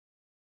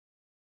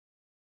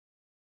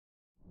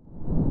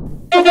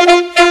We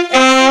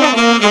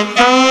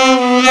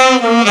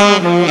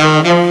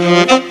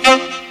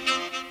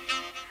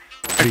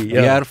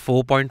are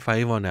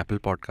 4.5 on Apple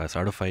Podcasts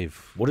out of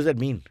 5. What does that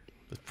mean?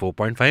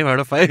 4.5 out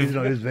of 5.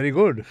 It's very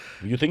good.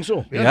 You think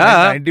so?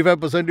 Yeah.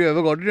 95% you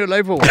ever got in your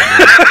life or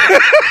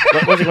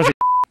what?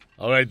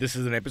 All right, this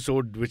is an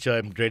episode which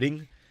I'm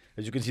dreading.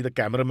 As you can see, the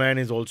cameraman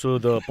is also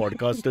the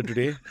podcaster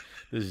today.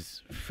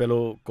 This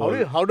fellow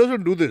called... How does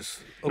one do this?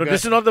 No,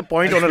 this is not the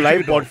point on a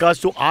live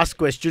podcast to ask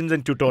questions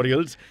and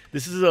tutorials.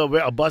 This is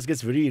where Abbas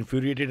gets very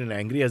infuriated and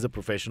angry as a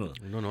professional.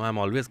 No, I'm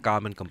always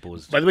calm and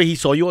composed. By the way, he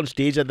saw you on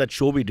stage at that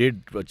show we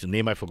did, which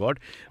name I forgot.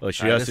 Cyrus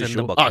Shreyas' and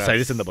show. the Bakras.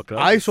 Cyrus and the Bakras.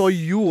 I saw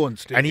you on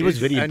stage. And he was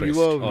very impressed. And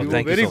you were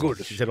thank you very so good.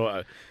 much. He said,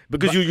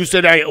 because you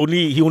said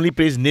he only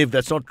praised Niv.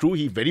 That's not true.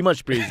 He very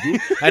much praised you.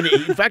 And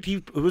in fact,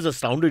 he was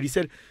astounded. He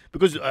said,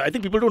 because I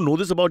think people don't know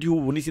this about you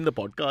who've only seen the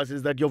podcast,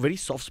 is that you're very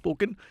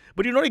soft-spoken,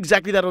 but you're not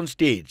exactly that on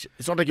stage.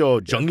 It's not like you're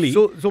jungly.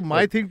 So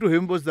my thing to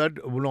him was that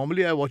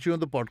normally I watch you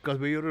on the podcast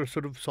where you're a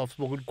sort of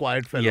soft-spoken,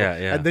 quiet fellow.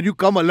 Yeah. And then you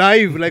come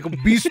alive like a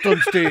beast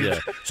on stage. Yeah.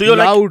 So you're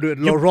loud,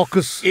 like,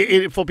 raucous.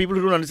 For people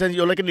who don't understand,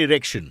 you're like an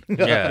erection.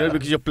 Yeah. You know,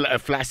 because you're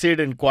flaccid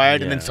and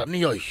quiet, and then suddenly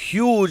you're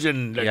huge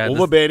and like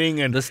overbearing.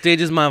 And the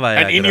stage is my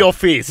Viagra. and in your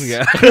face.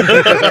 Yeah.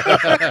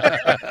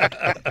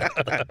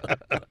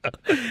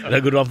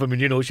 Raghuram from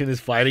Indian Ocean is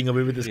firing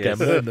away with his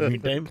camera in the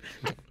meantime.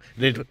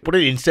 They put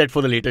it instead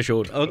for the later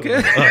show.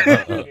 Okay.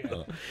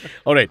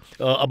 All right.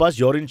 Abbas,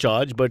 you're in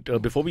charge.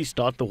 But before we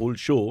start the whole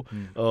show,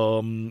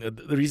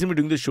 the reason we're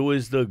doing this show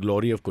is the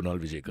glory of Kunal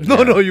Vijayakar.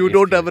 No, you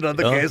don't have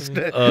another guest.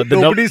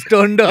 Nobody's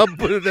turned up.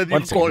 Then you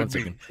called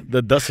me.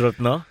 The Das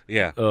Ratna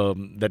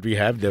that we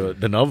have,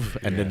 the Nav,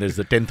 and then there's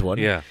the 10th one.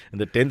 Yeah.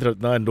 And the 10th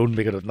Ratna, and don't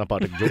make a Ratna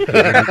Pathak joke,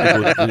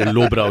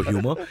 lowbrow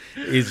humor,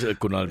 is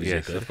Kunal Vijayakar.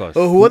 Yes, of course.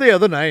 Who are the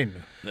other 9?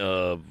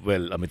 Well,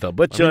 Amitabh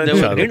Bachchan, Didn't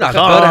Shah Rukh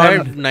Akbar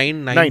Khan. had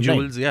nine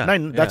jewels? Yeah.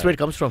 Nine, that's where it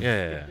comes from.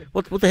 Yeah.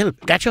 What the hell?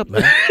 Catch up,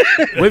 man.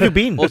 Where have you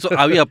been? Also,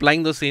 are we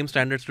applying those same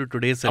standards to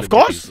today's Of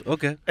celebrities? course.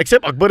 Okay.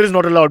 Except Akbar is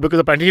not allowed because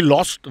apparently he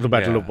lost the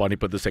Battle of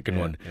Panipat, the second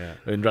one. Yeah.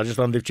 In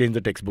Rajasthan, they've changed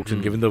the textbooks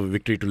and given the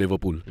victory to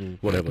Liverpool.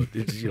 Whatever.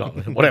 It's,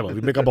 whatever. We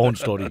make up our own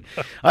story.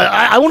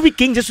 I won't be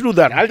king just to do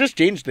that. I'll just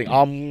change things.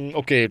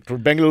 Okay,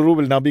 Bengaluru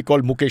will now be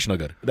called Mukesh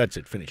Nagar. That's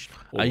it. Finished.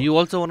 Over. Are you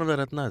also one of the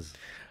Ratnas?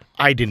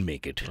 I didn't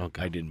make it.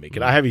 Okay. I didn't make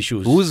it. I have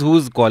issues.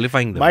 Who's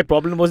qualifying them? My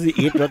problem was the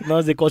 8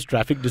 Ratnas, they caused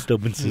traffic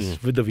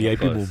disturbances with the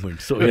VIP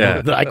movement. So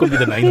I could be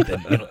the 9th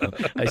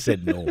then. I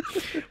said no.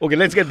 Okay,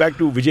 let's get back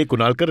to Vijay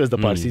Kunalkar, as the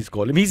Parsis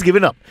call him. He's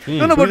given up.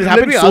 No, but it's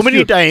happened so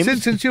many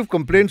times. Since you've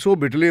complained so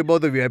bitterly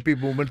about the VIP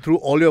movement through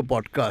all your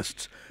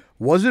podcasts,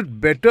 was it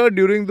better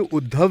during the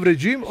Uddhav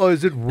regime or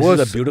is it worse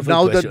this is a beautiful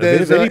now question. that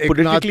there's very a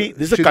politically,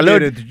 this is a Shinde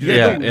colored.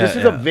 regime? This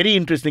is a very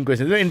interesting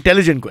question. It's an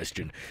intelligent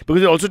question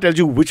because it also tells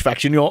you which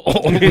faction you're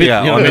on. on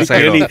the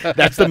side clearly,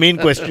 that's the main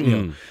question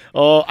here.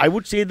 I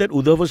would say that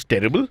Uddhav was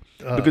terrible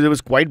because it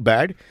was quite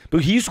bad.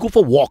 But he used to go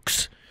for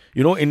walks.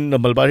 In the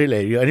Malabar Hill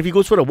area. And if he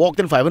goes for a walk,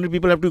 then 500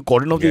 people have to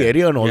cordon off the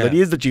area and all that. He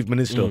is the chief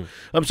minister.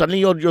 Suddenly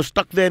you're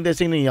stuck there and they're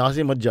saying, yahan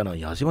se mat jana.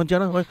 Yahan se mat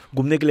jana?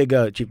 Ghumne ke liye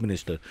gaya chief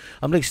minister.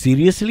 I'm like,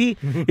 seriously?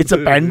 It's a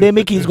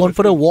pandemic. He's gone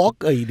for a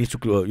walk. He needs to,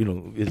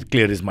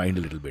 clear his mind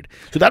a little bit.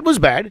 So that was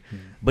bad.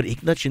 But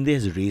Eknath Shinde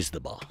has raised the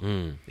bar.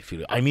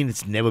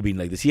 It's never been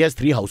like this. He has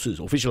 3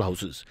 houses, official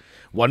houses.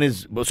 One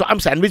is, so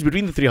I'm sandwiched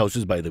between the 3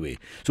 houses, by the way.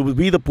 So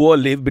we the poor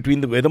live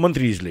between where the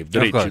mantris live,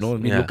 the rich,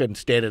 we look and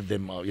stare at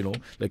them,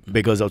 like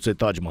beggars outside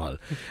Taj Mahal.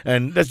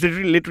 And that's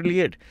literally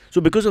it.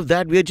 So because of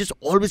that, we are just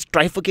always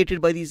trifurcated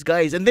by these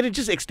guys. And then it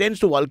just extends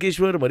to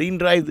Walkeshwar, Marine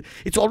Drive.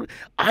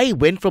 I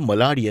went from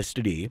Malad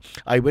yesterday.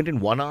 I went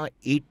in 1 hour,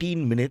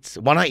 18 minutes,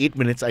 1 hour, 8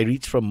 minutes. I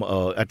reached from,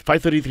 at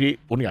 5:33,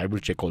 only I will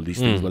check all these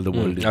things while the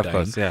world is dying. Of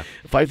course, yeah.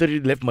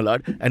 5:30 left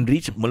Malad and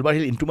reached Malabar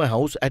Hill into my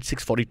house at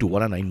 6:42,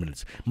 1 hour 9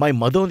 minutes. My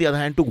mother, on the other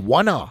hand, took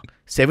 1 hour,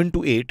 7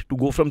 to 8, to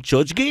go from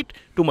Churchgate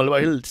to Malabar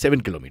Hill,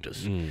 7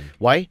 kilometers.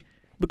 Why?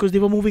 Because they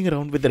were moving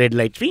around with the red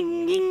lights.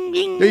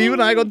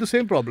 Even I got the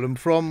same problem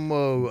from.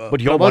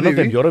 But you're one of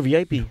them. You're a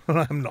VIP.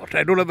 I'm not.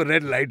 I don't have a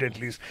red light at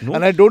least. No?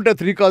 And I don't have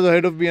 3 cars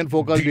ahead of me and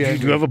 4 cars behind me.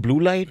 Do you have a blue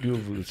light?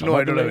 No,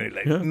 I don't have any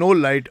light. Yeah? No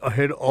light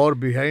ahead or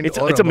behind.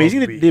 It's amazing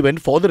that they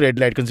went for the red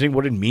light, considering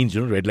what it means,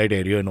 red light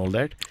area and all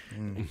that.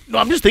 No,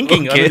 I'm just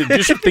thinking. Okay.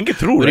 You should think it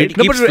through, right?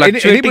 No,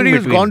 but anybody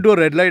who's gone to a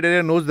red light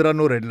area knows there are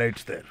no red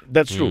lights there.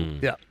 That's true.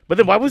 Yeah. But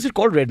then why was it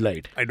called red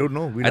light? I don't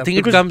know. I think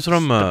it comes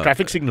from the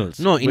traffic signals.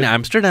 No, in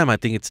Amsterdam, I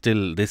think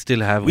they still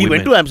have. We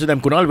went to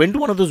Amsterdam. Kunal went to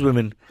one of those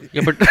women.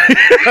 Yeah, but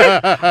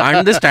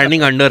aren't they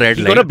standing under red lights?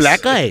 He got a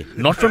black eye,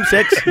 not from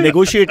sex,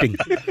 negotiating.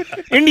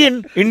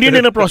 Indian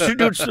in a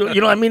prostitute. So,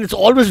 it's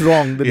always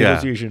wrong, the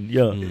negotiation.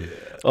 Yeah.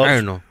 I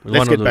don't know.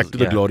 Let's get back to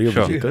the glory of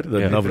sure. Vijayakar, the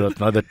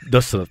Navratna, the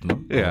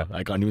Dasratna. Yeah.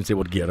 I can't even say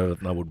what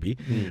Gyara would be.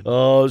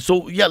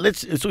 So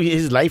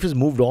his life has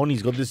moved on.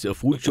 He's got this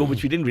food show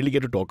which we didn't really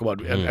get to talk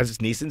about. As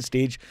its nascent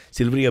stage,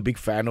 Silvery, a big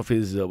fan of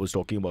his, was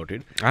talking about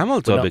it. I'm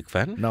also a big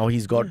fan. Now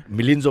he's got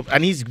millions of,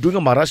 and he's doing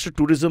a Maharashtra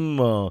tourism.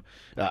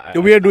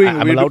 We are doing.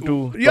 I'm allowed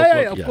to.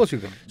 Yeah, of course you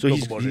can. So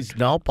he's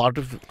now part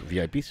of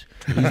VIPs.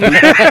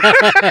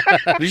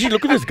 Rishi,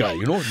 look at this guy.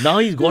 Now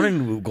he's gone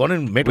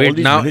and met all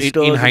these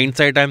ministers. In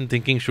hindsight, I'm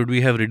thinking, should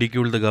we have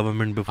ridiculed the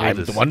government before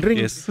this? I'm wondering.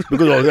 Yes.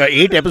 Because there are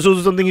 8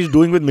 episodes or something he's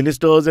doing with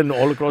ministers and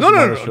all across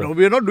Maharashtra. No.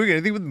 We are not doing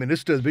anything with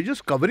ministers. We're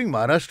just covering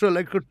Maharashtra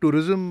like a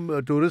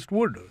tourist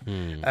would.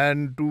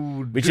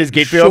 And which is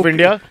Gateway of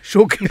India,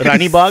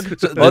 Rani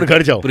Bagh, or Ghar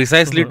Jao.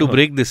 Precisely to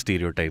break this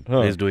stereotype,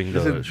 he's doing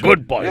the show.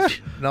 Good point. Yeah.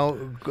 Now,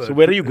 so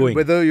where are you going?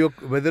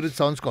 Whether it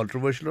sounds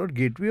controversial or not,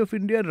 Gateway of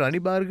India, Rani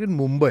Bagh in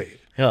Mumbai.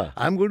 Yeah.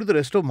 I'm going to the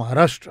rest of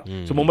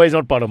Maharashtra. So Mumbai is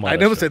not part of Maharashtra. I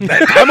never said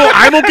that.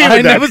 I'm okay with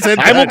I that. never said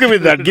that. I'm okay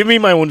with that. Give me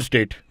my own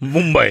state,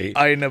 Mumbai.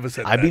 I never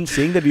said that. I've been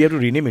saying that we have to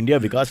rename India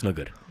Vikas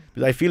Nagar.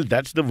 Because I feel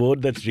that's the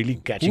word that's really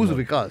catching Who's on.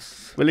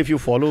 Vikas? Well, if you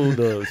follow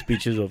the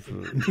speeches of...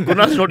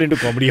 Kunal's not into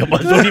comedy.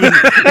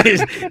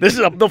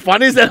 The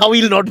fun is that how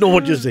he'll not know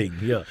what you're saying.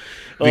 Yeah.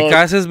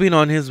 Vikas has been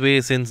on his way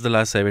since the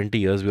last 70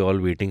 years. We're all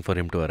waiting for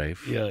him to arrive.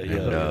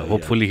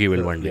 Hopefully he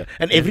will one day.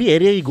 And every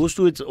area he goes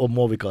to, it's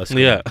more Vikas.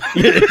 Yeah.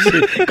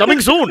 Coming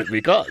soon,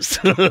 Vikas.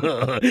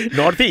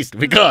 Northeast,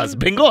 Vikas.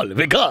 Bengal,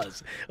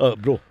 Vikas.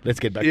 Bro, let's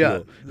get back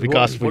to the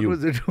Vikas for you. What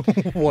was it?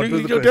 What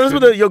was the Tell us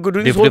about you're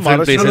doing this whole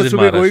Different Maharashtra. places in So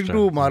we're going Maharashtra.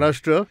 to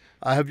Maharashtra.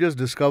 I have just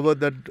discovered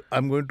that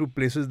I'm going to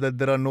places that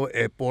there are no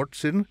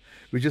airports in,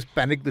 which just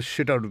panic the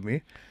shit out of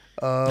me.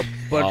 But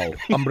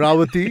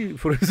Amravati,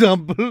 for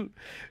example,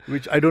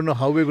 which I don't know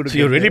how we're going to So get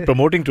you're really there.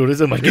 promoting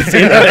tourism. I can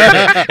say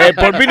that.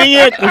 Airport bhi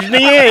nahi hai, kuch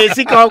nahi hai,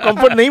 AC ka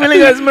comfort nahi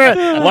milega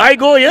isme. Why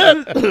go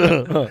here?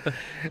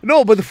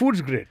 No, but the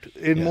food's great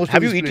in most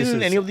Have of you these eaten places.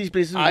 in any of these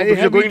places? I Because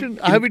have you're eaten.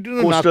 going I have eaten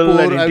in coastal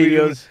Nagpur. and I have eaten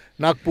interiors.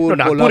 Nagpur,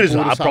 No, Nagpur is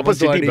Kolhapur, a proper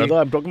city, Sawantwadi. brother.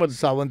 I'm talking about...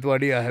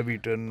 Sawantwadi I have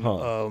eaten.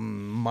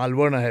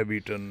 Malwan I have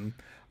eaten.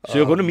 So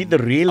you're going to meet the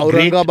real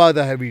great... Aurangabad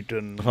I have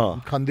eaten. Huh.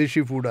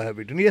 Khandeshi food I have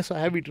eaten. Yes, I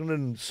have eaten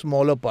in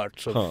smaller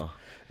parts of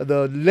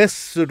the less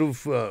sort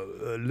of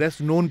less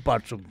known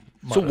parts of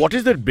Maharashtra. So what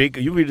is the break?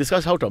 We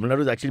discussed how Tamil Nadu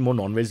is actually more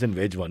non-veg than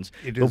veg once.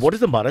 It But is. what is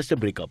the Maharashtra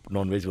breakup,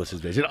 non-veg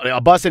versus veg?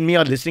 Abbas and me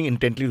are listening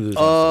intently to this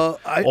answer.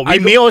 I Or we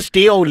may or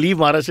stay or leave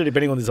Maharashtra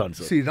depending on this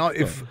answer. See, now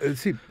if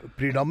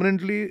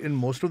predominantly in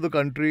most of the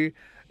country,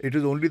 it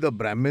is only the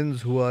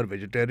Brahmins who are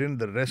vegetarian.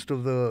 The rest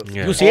of the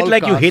You say it all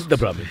like you hate castes- the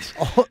Brahmins.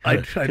 Oh, I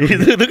don't-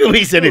 Look at me,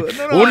 he said it.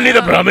 No, Only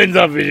the Brahmins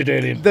are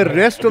vegetarian. the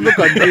rest of the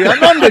country are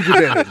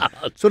non-vegetarian.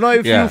 So now,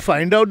 if Yeah. you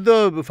find out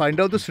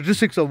the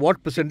statistics of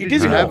what percentage It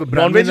is you more. have Non-veg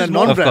Brahmin is and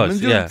more. Of non-Brahmins,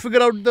 course, you yeah.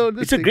 figure out the.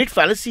 It's a great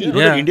fallacy. You know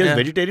Yeah, that India is yeah.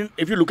 vegetarian.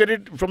 If you look at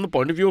it from the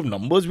point of view of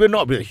numbers, we're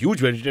a huge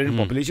vegetarian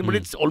population, but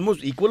it's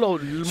almost equal or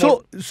a little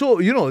more. So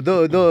you know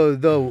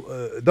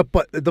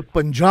the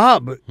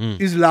Punjab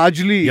is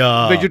largely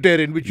Yeah.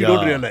 vegetarian, which you don't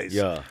Yeah, realize.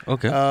 Yeah.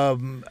 Okay.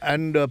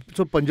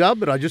 So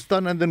Punjab,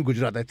 Rajasthan, and then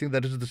Gujarat. I think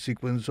that is the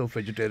sequence of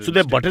vegetarian. So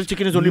their states. butter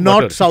chicken is only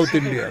not butter. South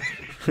India.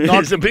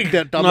 Not It's a big-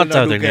 Tamil not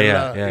South Nadu, India,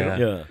 Kerala, yeah, you know.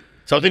 Yeah.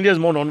 South India is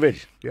more non-veg.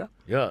 Yeah.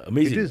 Yeah,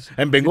 amazing. It is.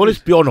 And Bengal is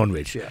pure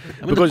non-veg. Yeah.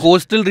 I mean, the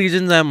coastal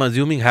regions, I'm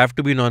assuming, have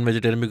to be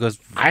non-vegetarian because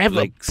I have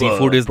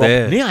seafood is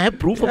there. Yeah, I have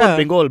proof about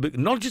Bengal.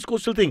 Not just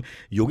coastal thing.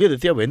 Yogi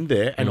Aditya went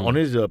there and on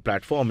his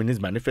platform, in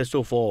his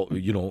manifesto for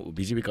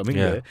BJP coming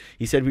there,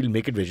 he said we'll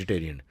make it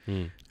vegetarian.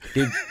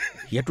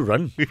 He had to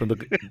run from the.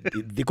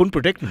 They couldn't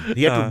protect him.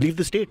 He had to leave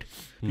the state.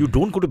 You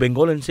don't go to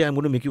Bengal and say I'm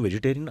going to make you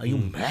vegetarian. Are you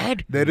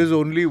mad? There is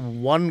only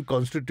one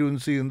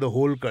constituency in the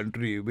whole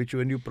country which,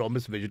 when you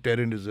promise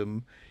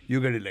vegetarianism, you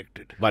get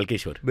elected.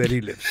 Valkeshwar. Where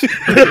he lives.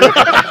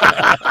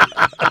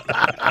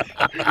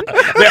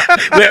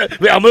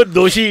 where Amit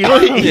Doshi,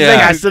 he's like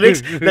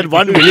Asterix, that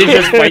one village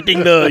is fighting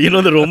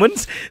the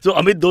Romans. So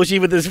Amit Doshi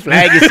with his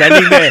flag is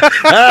standing there.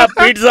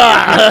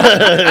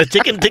 Pizza,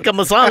 chicken tikka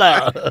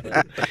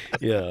masala.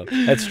 Yeah,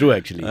 that's true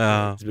actually.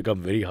 It's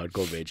become very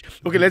hardcore veg.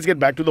 Okay, let's get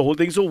back to the whole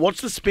thing. So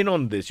what's the spin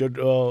on this? Are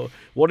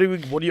we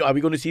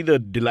going to see the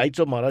delights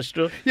of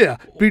Maharashtra? Yeah,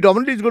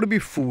 predominantly it's going to be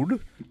food,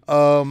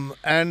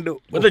 and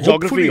But the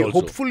geography also.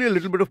 hopefully a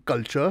little bit of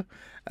culture.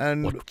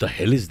 And What the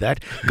hell is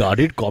that?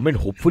 Guarded comment,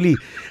 hopefully.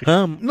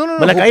 No.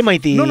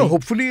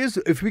 Hopefully is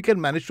if we can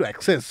manage to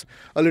access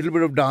a little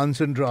bit of dance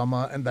and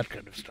drama and that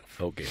kind of stuff.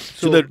 Okay.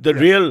 So the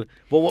real...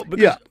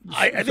 because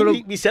I sort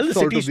think of we sell the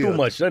salt of cities the too earth.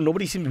 much. Right?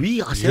 Nobody seems...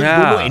 We ourselves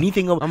Yeah. don't know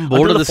anything of... I'm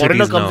bored until of the the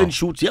foreigner cities comes now. and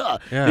shoots. Yeah.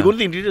 Yeah. They go to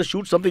the interior,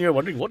 shoot something. You're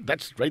wondering, what?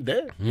 That's right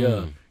there?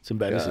 Yeah. It's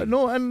embarrassing.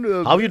 No, and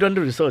How have you done the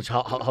research?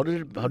 How do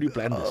you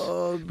plan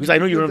this? Because I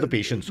know you don't have the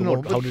patience. So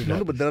how did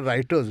that? but there are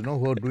writers,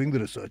 who are doing the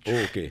research. Oh,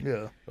 okay.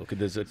 Yeah. Okay,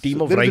 there's a team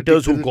So of there is a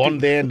writers team- who've there's a gone team-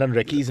 there and done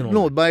recce's and all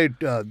No,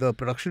 that. the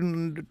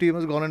production team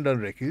has gone and done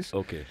recce's.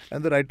 Okay.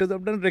 And the writers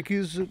have done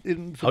recce's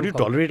in. How do you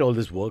tolerate all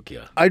this work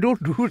here? I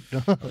don't do it.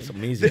 It's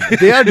amazing.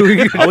 They are doing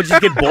it. I would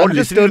just get bored I'm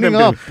just listening to them.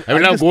 turning up. I will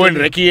I'm now just go and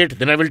turning- recce it,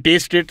 then I will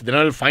taste it, then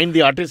I will find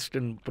the artist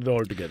and put it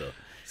all together.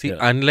 See,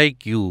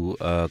 unlike you,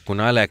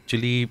 Kunal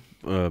actually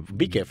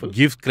be careful.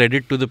 Gives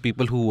credit to the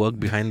people who work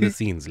behind the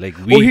scenes. Like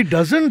he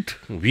doesn't.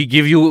 We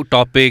give you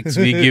topics.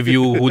 We give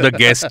you who the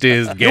guest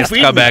is, guest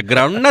ka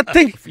background.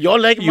 Nothing. You're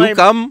like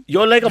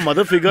You're like a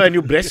mother figure and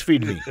you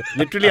breastfeed me.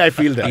 Literally, I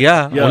feel that.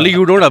 Yeah. Only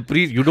you don't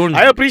appreciate. You don't.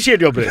 I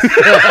appreciate your breast.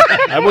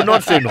 I would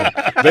not say no.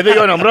 Whether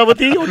you're in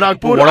Amravati or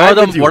Nagpur.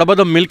 What about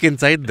the milk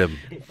inside them?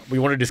 We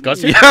want to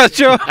discuss it? Yeah,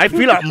 sure. I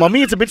feel,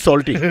 mummy, it's a bit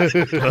salty.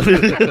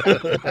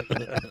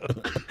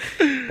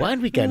 Why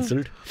aren't we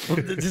cancelled?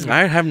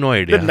 I have no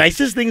idea. The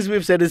nicest things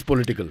we've said is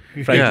political,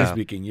 frankly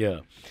speaking.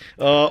 Yeah.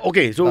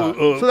 Okay,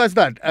 so that's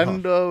that.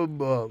 And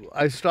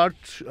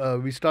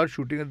we start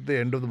shooting at the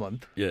end of the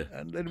month. Yeah.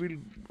 And then we'll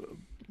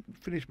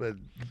finish by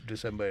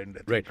December end.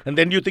 Right. And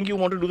then you think you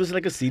want to do this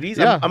like a series?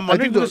 Yeah. I'm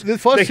wondering the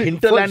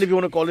hinterland, if you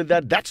want to call it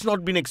that, that's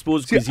not been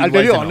exposed. See, I'll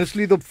tell you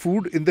honestly, the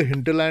food in the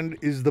hinterland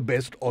is the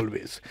best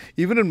always.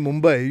 Even in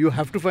Mumbai, you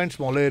have to find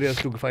smaller areas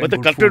to find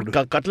good food. But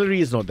the cutlery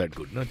is not that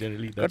good, no?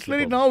 Generally, that's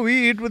cutlery now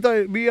we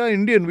are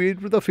Indian. We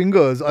eat with our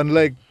fingers,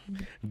 unlike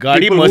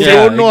people who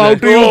don't know how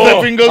to use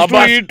their fingers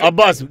to eat.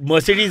 Abbas,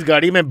 Mercedes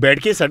gaadi mein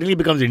baith ke suddenly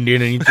becomes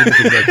Indian and eats with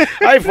fingers.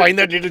 I find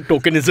that little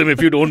tokenism,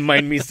 if you don't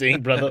mind me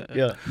saying, brother.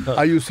 Yeah.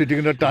 Are you sitting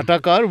in a Tata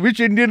car? Which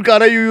Indian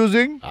car are you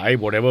using?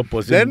 Whatever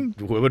person,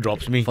 whoever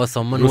drops me. For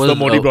someone who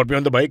Modi brought me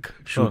on the bike.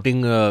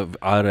 Shooting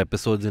our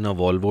episodes in a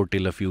Volvo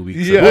till a few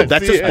weeks ago.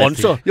 That's a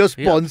sponsor. Your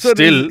sponsor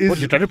is...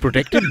 You're trying to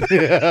protect him.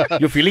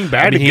 You're feeling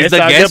bad. He's the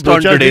guest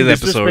on today's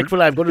episode.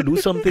 Disrespectful. I've got to do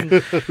something.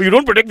 You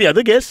don't protect the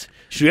other guests.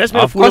 Shreyas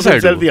of course I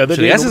do. The other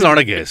day. Shreyas is not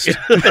a guest.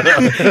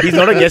 He's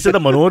not a guest at the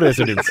Manohar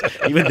residence.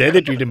 Even there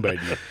they treat him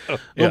badly.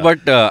 No,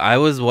 but I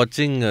was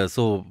watching,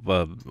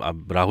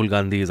 Rahul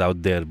Gandhi is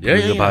out there,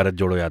 Bharat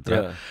Jodo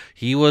Yatra.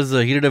 He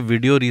did a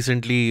video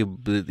recently,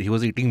 he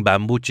was eating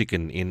bamboo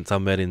chicken in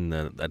somewhere in,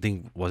 I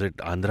think, was it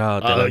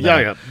Andhra?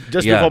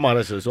 Just before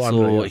Maharashtra.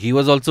 So he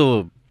was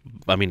also...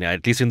 I mean,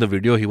 at least in the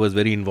video, he was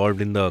very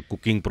involved in the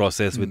cooking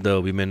process with the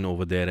women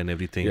over there and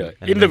everything. Yeah.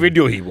 In the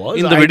video, he was.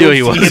 In the video,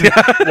 he was.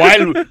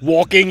 While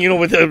walking,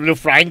 with a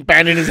frying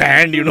pan in his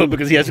hand,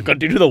 because he has to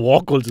continue the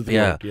walk also.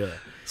 Yeah.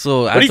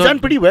 But he's done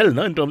pretty well,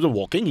 in terms of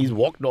walking. He's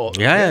walked.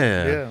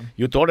 Yeah.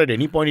 You thought at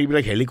any point he'd be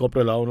like,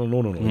 helicopter lao.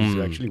 No. He's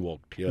actually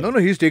walked. Yeah. No,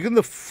 he's taken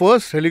the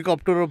first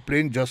helicopter or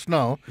plane just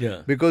now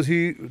because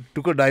he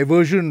took a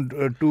diversion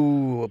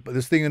to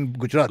this thing in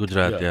Gujarat.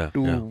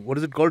 What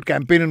is it called?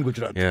 Campaign in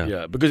Gujarat.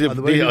 Yeah, because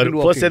they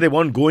first said they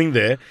weren't going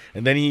there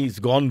and then he's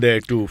gone there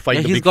to fight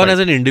the big he's gone as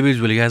an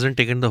individual. He hasn't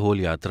taken the whole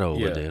yatra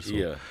over there.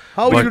 So.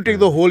 How will you take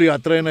the whole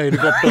yatra in a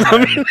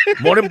helicopter?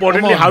 More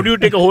importantly, how do you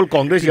take a whole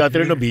Congress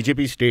yatra in a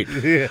BJP state?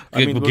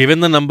 Given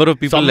the number of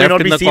people left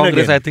in the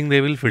Congress, I think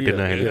they will fit in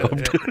a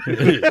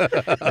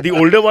helicopter. The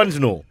older ones,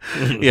 no.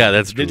 Yeah,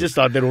 that's true. They just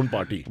start their own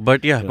party.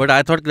 But but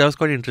I thought that was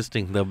quite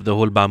interesting. The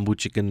whole bamboo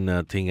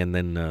chicken thing and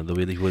then the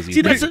way that he was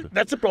eating. See,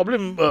 that's a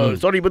problem.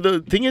 Sorry, but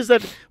the thing is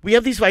that we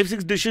have these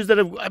 5-6 dishes that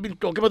I've been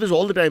talking about this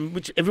all the time,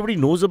 which everybody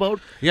knows about.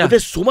 Yeah. But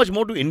there's so much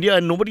more to India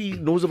and nobody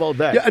knows about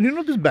that. Yeah,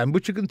 and this bamboo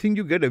chicken thing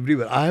you get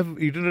everywhere. I have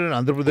eaten it in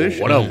Andhra Pradesh.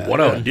 What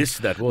a dish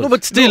that was. No,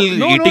 but still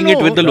eating it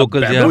with the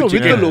locals.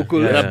 With the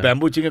locals.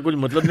 Bamboo chicken कुछ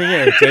मतलब नहीं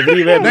है. It's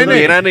everywhere.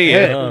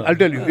 I'll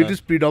tell you, it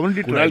is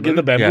predominantly tribal. I'll give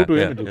the bamboo to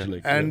him. It looks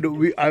like. And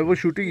I was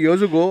shooting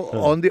years ago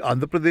on the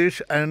Andhra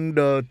Pradesh and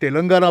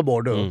Telangana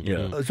border.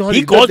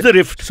 He caused the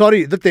rift.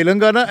 Sorry, the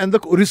Telangana and the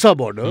Orissa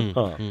border.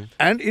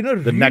 And in a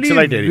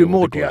really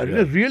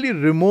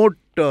remote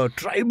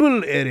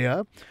tribal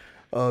area.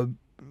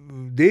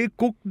 They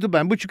cook the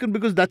bamboo chicken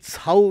because that's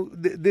how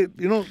they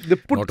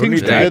put Not things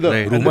together.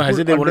 Right. Rumor has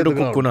it they wanted to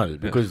cook Kunal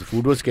because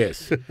food was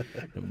scarce.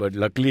 But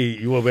luckily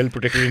you were well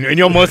protected in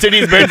your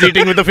Mercedes Benz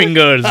eating with the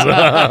fingers.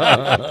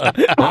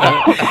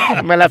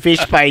 Mela fish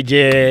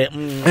paije.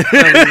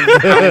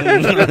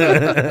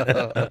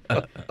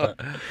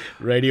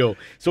 Radio.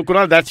 So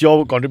Kunal, that's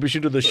your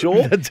contribution to the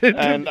show. That's it.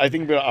 And I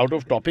think we're out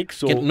of topic.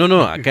 So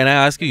Can I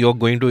ask you? You're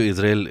going to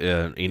Israel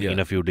in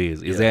a few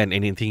days. Is there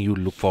anything you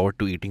look forward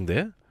to eating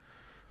there?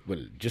 Well,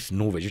 just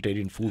no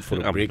vegetarian food for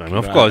a break.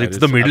 Of course, it's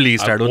the Middle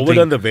East. I don't think.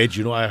 Overdone the veg,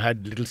 I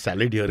had little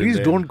salad here. Please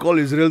don't call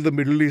Israel the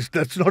Middle East.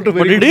 That's not a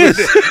very. But it is.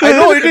 I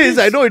know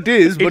it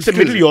is. It's the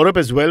Middle Europe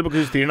as well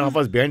because it's 3.5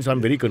 hours behind. So I'm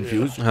very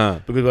confused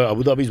because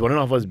Abu Dhabi is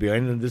 1.5 hours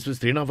behind, and this was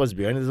 3.5 hours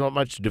behind. There's not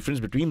much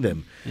difference between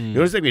them.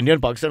 It's like India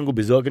and Pakistan go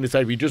berserk and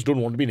decide we just don't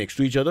want to be next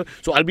to each other.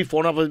 So I'll be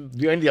 4.5 hours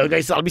behind. The other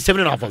guy says I'll be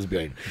 7.5 hours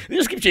behind. They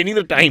just keep changing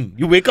the time.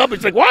 You wake up,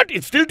 it's like what?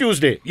 It's still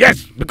Tuesday.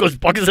 Yes, because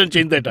Pakistan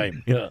changed their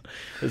time. Yeah,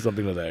 there's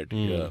something like that.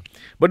 Yeah,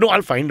 but no,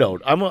 I'll find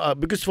out.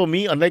 Because for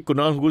me, unlike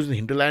Kunal who goes in the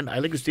hinterland, I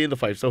like to stay in the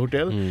 5-star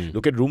hotel,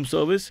 look at room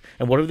service,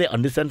 and whatever they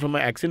understand from my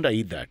accent, I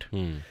eat that.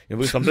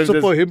 Sometimes so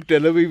for him,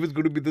 Tel Aviv is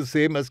going to be the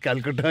same as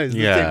Calcutta, is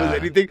the same as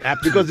anything,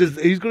 because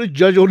he's going to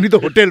judge only the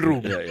hotel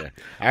room.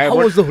 How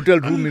was the hotel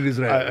room in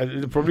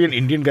Israel? Probably an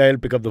Indian guy will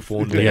pick up the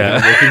phone.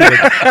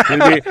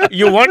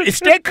 You want a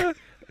steak?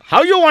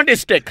 How you want a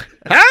steak?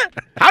 Huh?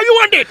 How you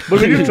want it?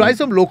 But will you try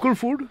some local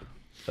food?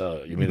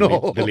 You mean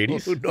No. the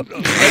ladies? No.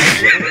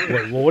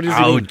 What does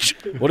he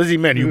mean? What does he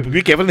mean? You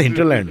be careful in the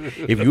hinterland.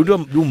 If you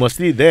do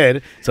mustly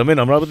there, somewhere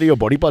in Amravati, your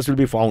body parts will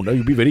be found.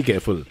 You be very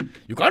careful.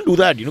 You can't do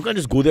that. You can't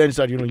just go there and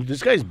start.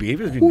 This guy's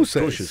behavior has been Who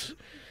atrocious. says?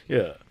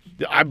 Yeah.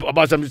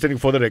 Abbas, I'm just telling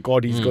for the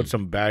record, he's got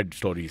some bad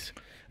stories.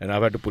 And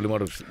I've had to pull him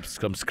out of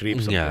some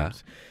scrapes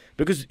sometimes.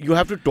 Because you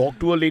have to talk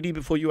to a lady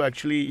before you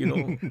actually,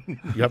 you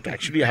have to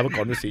actually have a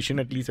conversation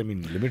at least. I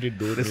mean, limited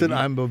doors. Listen,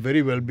 I'm a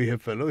very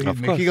well-behaved fellow. He's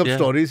Of making course, up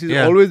stories. He's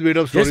always made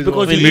up stories. Just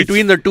because I mean,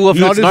 between the two of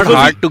you, it's not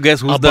hard to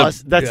guess who's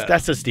Abbas, the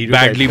that's a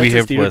stereotype. badly That's a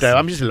behaved stereotype. person.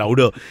 I'm just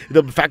louder.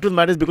 The fact of the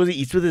matter is because he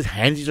eats with his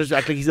hands, he tries to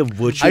act like he's a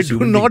virtuous I do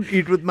human not being.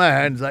 eat with my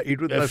hands. I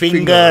eat with my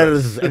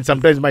Fingers. And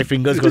sometimes my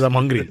fingers because I'm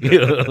hungry.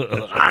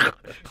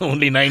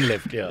 Only 9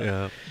 left.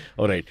 Yeah.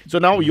 All right. So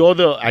now you're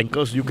the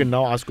anchor, so you can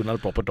now ask Kunal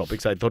proper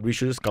topics. I thought we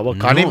should just cover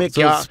Khaane mein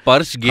so kya.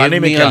 Sparsh gave Khaane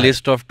mein me kya a hai?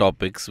 list of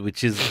topics,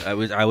 which I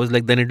was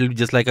like, then it will be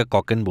just like a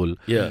cock and bull.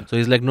 Yeah. So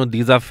he's like, no,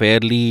 these are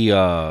fairly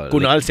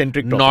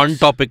Kunal-centric topics.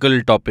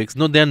 non-topical topics.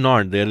 No, they're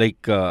not. They're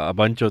like a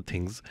bunch of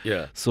things.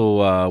 Yeah.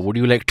 So would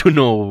you like to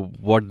know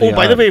what they are? Oh,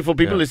 by the way, for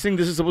people listening,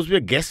 this is supposed to be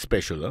a guest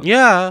special. Huh?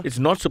 Yeah. It's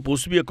not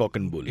supposed to be a cock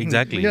and bull.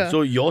 Exactly. Yeah.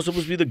 So you're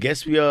supposed to be the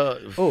guest. We are.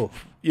 Oh,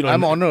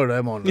 I'm honored.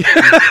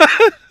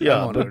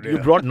 Yeah, I'm but honored, you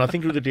yeah. brought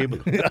nothing to the table.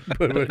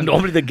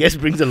 Normally the guest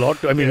brings a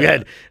lot. We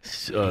had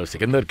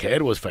Sikandar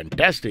Khair was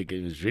fantastic.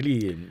 It was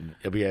really.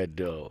 We had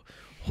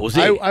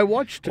Jose. I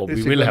watched Oh,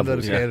 we will have Sikandar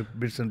Jose. Khair,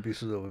 bits and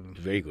pieces of him.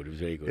 Very good. It was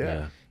very good.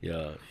 Yeah.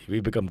 Yeah.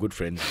 We've become good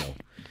friends now.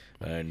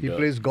 And He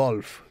plays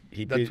golf.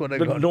 That's what I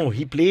got. No,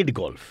 he played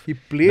golf. He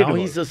played Now golf.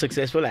 he's a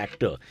successful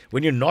actor.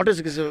 When you're not a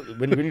successful,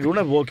 when you don't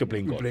have work, you're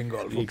playing golf. playing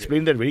golf, He okay.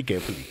 explained that very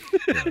carefully.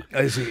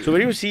 I see. So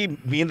when you see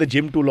me in the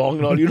gym too long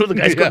and all, the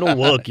guy's got no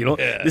work,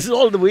 This is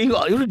all the way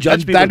you judge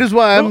And people. that is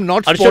why I'm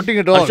not sporting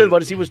at all. Arshad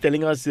Varsi was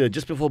telling us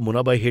just before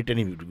Munabai hit and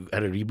he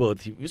had a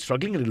rebirth, he was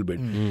struggling a little bit.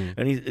 And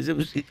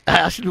I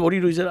asked him, what do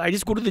you do? He said, I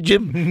just go to the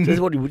gym. He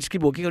says, what, you just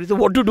keep working out? He said,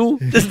 what to do?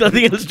 There's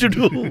nothing else to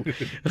do.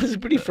 This is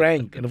pretty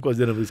frank. And of course,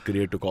 then his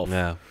career took off.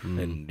 Yeah.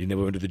 And he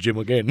never went to the gym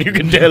again, you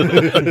can tell.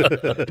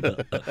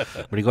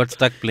 But he got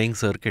stuck playing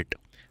circuit.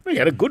 He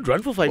had a good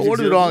run for 5 Oh, 6 what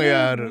is years. wrong,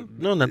 yaar?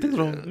 No, nothing's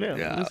wrong. Yeah.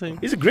 Yeah.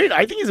 He's a great,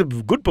 I think he's a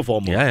good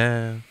performer.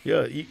 Yeah.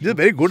 Yeah. He's a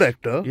very good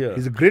actor. Yeah.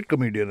 He's a great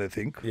comedian, I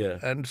think. Yeah.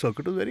 And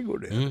Circuit was very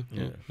good. Yeah.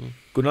 Yeah.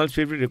 Kunal's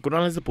favorite.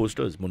 Kunal has the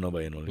posters,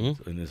 Munnabai and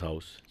all in his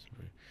house.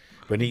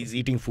 When he's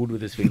eating food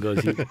with his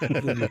fingers, he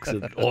looks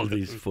at all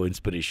these for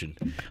inspiration.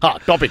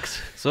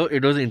 Topics. So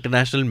it was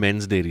International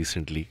Men's Day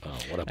recently.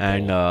 What a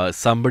And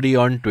somebody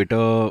on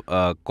Twitter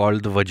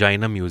called the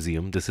Vagina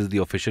Museum. This is the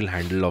official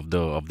handle of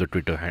the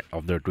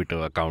Twitter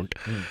account.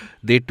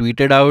 They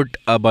tweeted out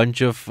a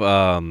bunch of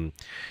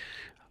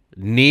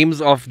names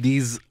of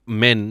these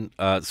men.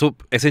 So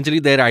essentially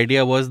their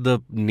idea was the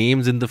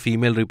names in the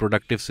female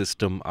reproductive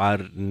system are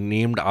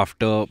named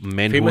after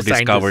men Famous who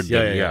discovered scientists.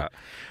 them. Yeah.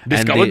 And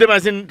Discovered they- them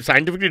as in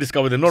scientifically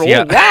discovered them. Not,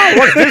 Yeah. oh, wow,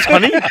 what's this,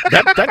 honey?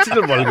 That's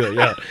the vulgar.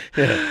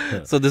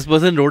 Yeah. So this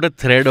person wrote a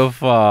thread of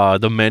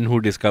the men who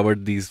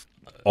discovered these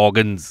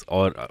organs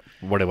or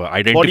whatever,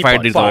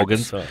 identified these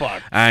parts. organs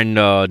and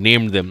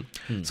named them.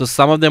 So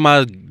some of them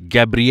are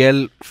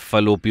Gabriel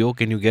Falloppio.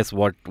 Can you guess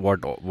what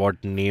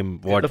name?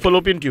 What? The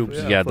fallopian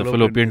tubes. Yeah, the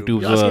fallopian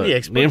tubes. You're asking the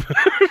expert.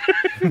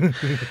 name.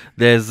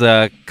 There's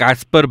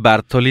Caspar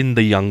Bartholin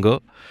the Younger,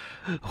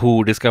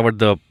 who discovered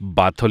the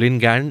Bartholin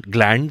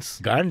glands.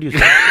 Gand, you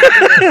said.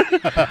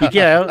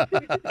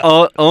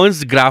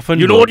 Ernst Grafenberg.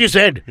 You know what you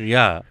said?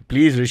 Yeah.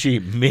 Please, Rishi.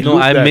 No,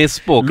 I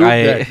misspoke.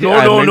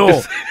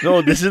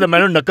 No, this is the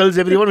man who knuckles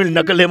everyone. We'll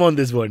knuckle him on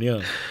this one,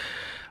 yeah.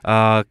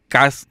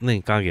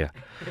 नहीं कहाँ गया?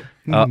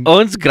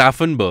 Ernst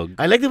Grafenberg.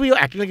 I like the way you're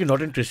acting like you're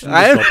not interested in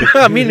this topic.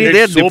 I mean, they're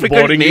It's so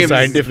difficult boringly names.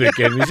 scientific.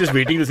 And he's just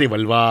waiting to say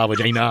vulva,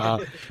 vagina.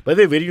 By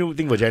the way, where do you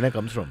think vagina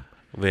comes from?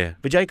 Where?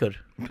 Vijayakar.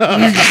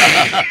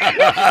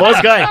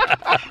 First guy.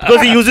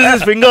 Because he uses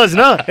his fingers,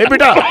 na? Hey,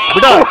 beta,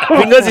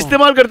 fingers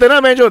इस्तेमाल करते ना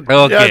मैं जो.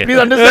 Okay. Yeah, please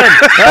understand.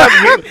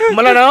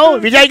 Mala now,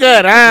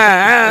 Vijayakar.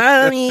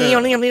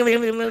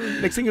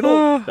 Next thing you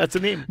know, that's the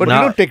name. But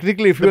Now-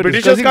 technically, if The you are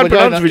Britishers discussing can't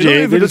vagina, pronounce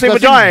Vijay. if They you're say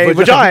discussing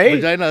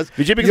vajay. vaginas,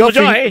 Vijay becomes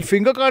your vajay.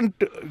 finger can't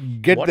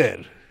get What? there.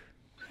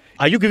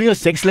 Are you giving a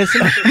sex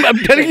lesson? I'm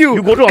telling you.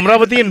 You go to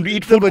Amravati and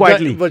eat food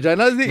quietly.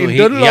 Vagina is the No,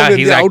 internal organ.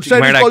 he's The act- outside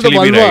might is called the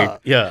actually be vulva. right.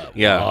 Yeah.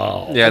 Yeah.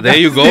 Wow. Yeah, there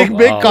you go. They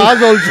make cars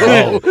also.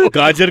 Wow.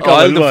 Gajar ka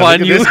All the halwa.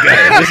 fun Look at you-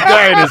 this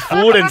guy and his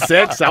food and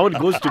sex, how it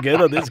goes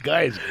together. This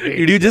guy is great.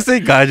 Did you just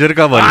say Gajar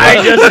ka I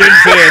valva? just didn't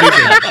say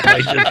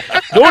anything.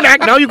 Don't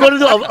act. Now you go to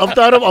the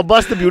avatar of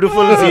Abbas, the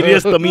beautiful,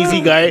 serious,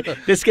 tamizi guy.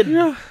 Let's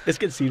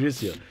get serious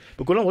here.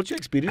 But Kunal, what's your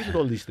experience with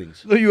all these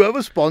things? So you have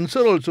a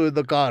sponsor also in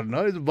the car, no?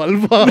 It's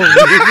vulva.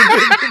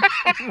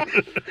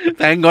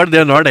 Thank God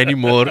they're not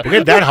anymore.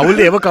 Okay, Dad, how will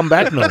they ever come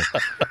back now?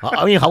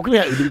 I mean, how can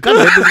we can't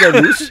let this guy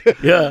loose?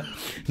 Yeah.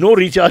 No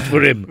recharge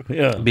for him.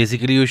 Yeah.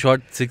 Basically, you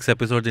shot 6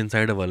 episodes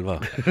inside a vulva.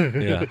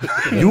 Yeah.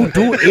 You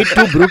too ate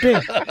too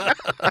brute.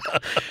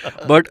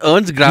 But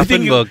Ernst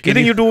Grafenberg. You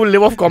think you two will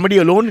live off comedy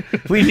alone?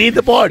 We need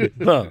the pod.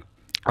 Huh.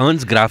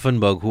 Ernst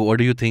Grafenberg, what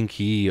do you think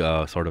he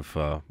sort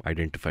of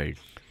identified?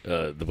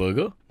 The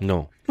burger?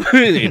 No.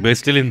 We're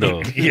still in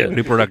the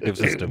reproductive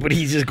system. But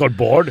he just got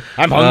bored.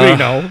 I'm hungry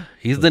now.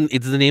 It's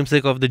the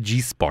namesake of the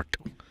G-spot.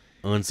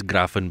 Ernst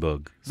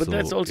Grafenberg. But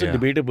that's also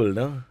debatable,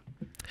 no?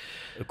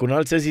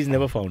 Kunal says he's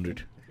never found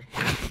it.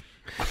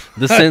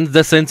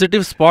 The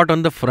sensitive spot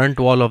on the front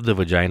wall of the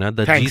vagina,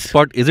 the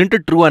G-spot, isn't a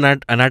true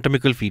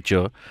anatomical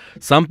feature.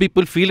 Some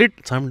people feel it,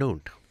 some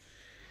don't.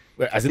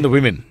 As in the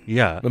women?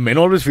 Yeah. The men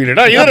always feel it.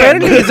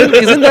 Apparently,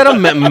 isn't there a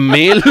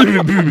male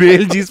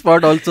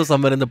G-spot also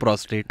somewhere in the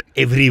prostate?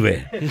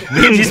 Everywhere.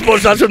 Male G-spot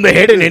starts from the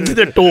head and ends in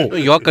the toe.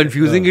 You're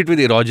confusing it with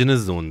erogenous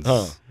zones.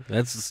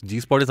 That's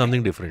G-spot is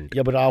something different.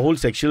 Yeah, but our whole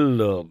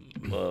sexual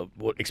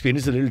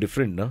experience is a little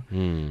different, no? I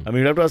mean,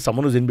 you have to ask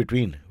someone who's in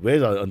between.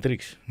 Where's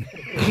Antariksh?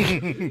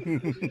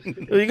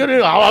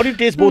 How do you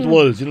taste both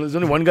worlds? There's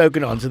only one guy who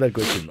can answer that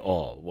question.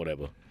 Or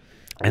whatever.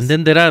 And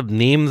then there are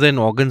names and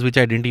organs which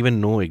I didn't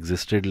even know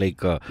existed, like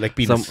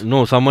penis.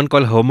 Someone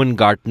called Herman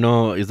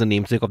Gartner is the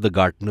namesake of the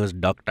Gartner's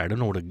duct. I don't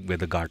know where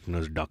the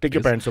Gartner's duct Take is.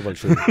 your pants off, I'll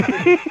show you.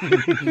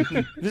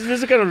 This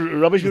is the kind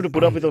of rubbish you have to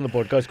put up with on the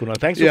podcast, Kunal.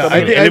 Thanks for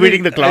coming and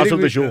elevating the class of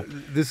the show.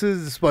 This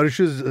is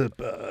Sparsh's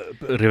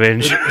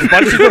Revenge.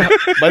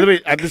 By the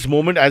way, at this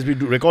moment, as we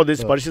record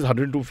this, Sparsh is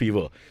 102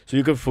 fever. So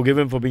you can forgive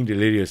him for being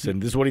delirious,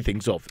 and this is what he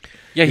thinks of.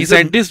 Yeah, he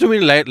sent this to me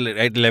at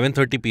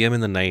 11:30 p.m.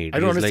 in the night.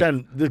 I don't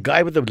understand. The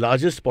guy with the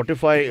largest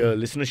Spotify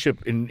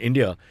listenership in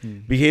India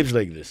behaves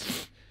like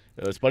this.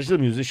 Sparsh is a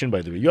musician,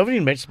 by the way. You haven't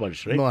even met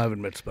Sparsh, right? No, I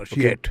haven't met Sparsh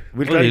yet.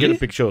 We'll try to get a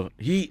picture.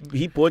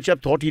 He poor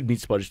chap thought he'd meet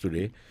Sparsh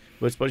today,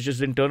 but Sparsh just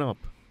didn't turn up.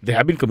 They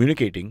have been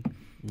communicating.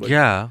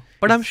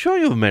 But I'm sure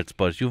you've met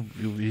Sparsh.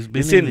 He's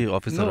been in the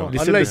office around.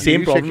 Listen, the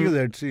same problem.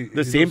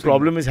 The same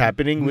problem is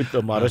happening with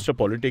Maharashtra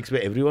politics,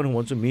 where everyone who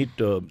wants to meet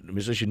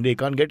Mr. Shinde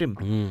can't get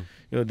him.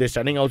 They're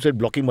standing outside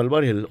blocking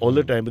Malabar Hill all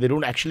the time, but they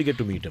don't actually get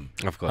to meet him.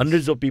 Of course,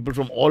 hundreds of people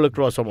from all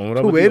across. From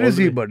Amravati, so where is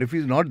he? But if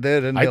he's not there,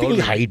 then I think he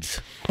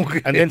hides.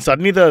 Okay. And then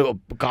suddenly the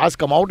cars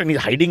come out, and he's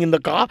hiding in the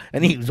car,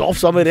 and he's off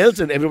somewhere else,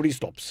 and everybody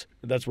stops.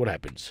 That's what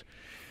happens.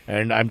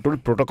 And I'm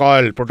told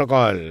protocol.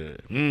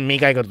 Me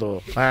kai kar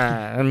do.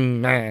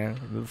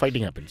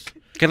 Fighting happens.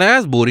 Can I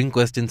ask boring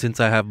questions since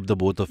I have the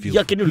both of you?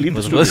 Yeah, can you leave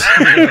the studio?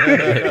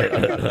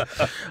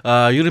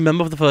 You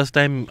remember the first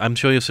time? I'm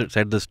sure you said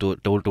told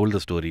the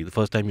story. The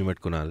first time you met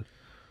Kunal.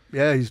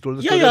 Yeah, he's told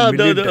the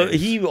story.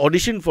 He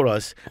auditioned for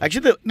us.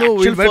 Actually,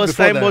 the first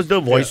time was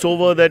the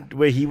voiceover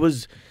where he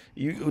was.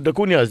 The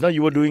Kunyas,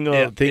 you were doing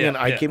a thing, and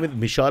I came with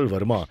Mishal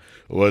Verma,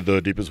 who had the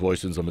deepest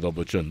voice in Amitabh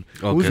Bachchan.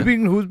 Okay.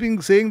 Who's been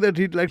saying that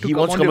he'd like to he come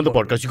wants to come on the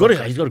podcast.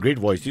 He's got a great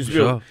voice. He used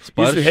to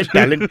head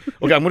talent.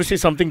 Okay, I'm going to say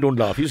something, don't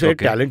laugh. He used to head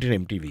talent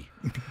in MTV.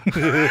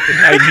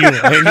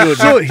 I knew.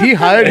 So he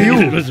hired you.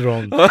 It was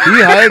wrong.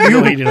 He hired you.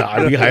 No, he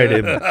didn't. We hired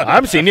him.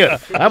 I'm senior.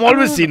 I'm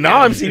always senior.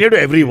 Now I'm senior to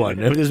everyone.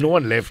 There's no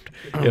one left.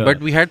 Yeah. But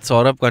we had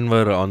Saurabh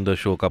Kanwar on the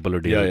show a couple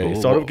of days ago. Yeah.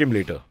 Saurabh came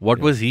later. What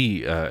was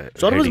he?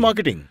 Saurabh was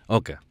marketing.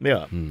 Okay.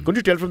 Yeah. Couldn't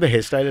you tell from the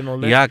hairstyle and all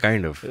that? Yeah,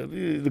 kind of.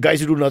 The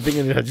guys who do nothing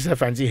and just have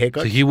fancy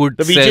haircuts. So he would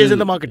the VJs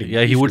and the marketing.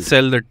 Yeah, he would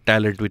sell the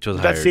talent which was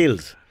hired. That's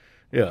sales.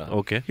 Yeah.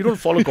 Okay. You don't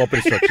follow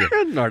corporate structure.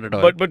 Not at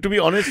all. But to be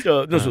honest,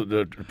 so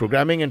the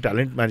programming and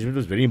talent management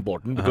was very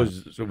important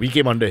because we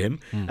came under him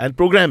and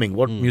programming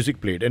what music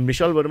played. And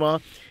Mishal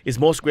Verma is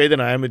more square than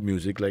I am with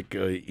music. Like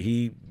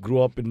he grew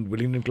up in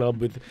Wellington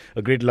Club with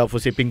a great love for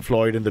say Pink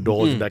Floyd and the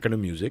Doors and that kind of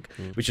music,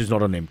 which is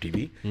not on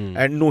MTV,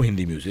 and no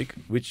Hindi music,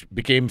 which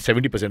became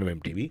 70% of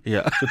MTV.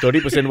 Yeah. So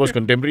 30% was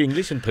contemporary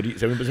English and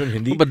 37%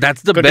 Hindi. But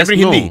that's the best.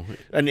 Hindi.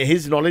 And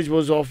his knowledge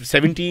was of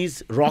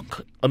 70s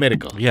rock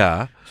America.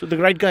 Yeah. So the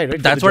right guy,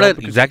 right? That's what I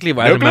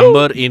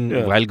remember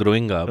while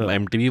growing up.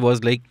 MTV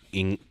was like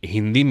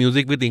Hindi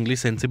music with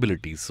English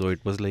sensibilities. So it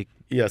was like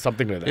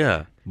something like that.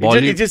 Yeah.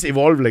 It just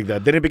evolved like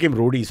that. Then it became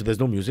roadies, so there's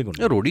no music on it.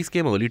 Yeah, roadies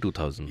came early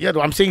 2000. Yeah,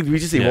 I'm saying we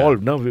just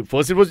evolved. No,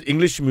 first it was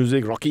English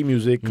music, rocky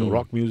music,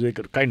 rock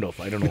music, kind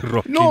of. I don't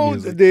know. No,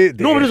 but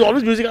it was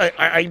always music.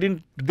 I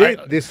didn't.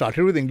 They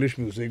started with English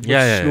music.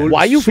 Slowly, why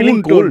are you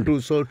feeling cold?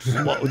 This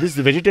is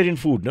the vegetarian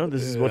food, no?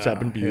 This is what's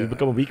happened to you. You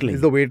become a weakling.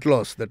 It's the weight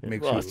loss that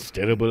makes you. It's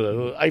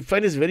terrible. I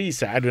find it's very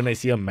sad when I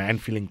see a man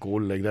feeling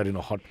cold like that in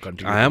a hot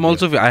country. I am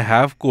also. I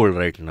have cold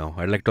right now.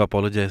 I'd like to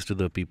apologize to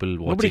the people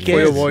watching. Nobody cares.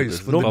 For your voice.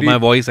 For my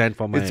voice and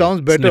for my It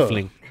sounds better.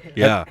 Sniffling.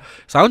 Yeah.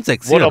 Sounds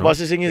sexy. What Abbas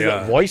is saying is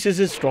that voice is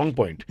his strong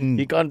point.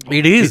 He can't.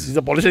 It is. He's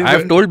apologizing.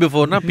 I've told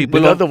before, people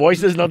without the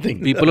voice is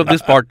nothing. People of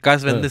this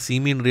podcast, when they see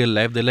me in real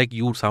life, they're like,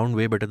 you sound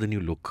way better than you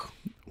look.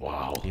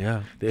 Wow.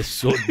 Yeah.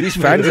 These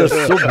fans are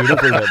so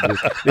beautiful.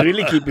 They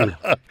really keep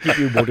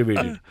you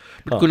motivated.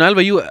 But Kunal,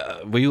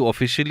 were you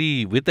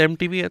officially with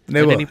MTV at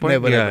any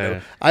point?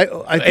 Never. I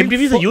think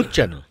MTV is a youth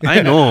channel.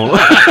 I know.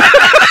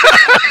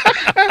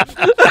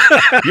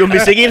 You're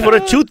missing it for a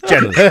truth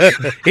channel.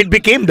 It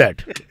became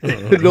that.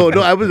 No,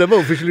 I was never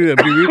officially in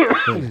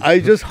MTV. I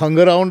just hung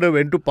around. I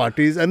went to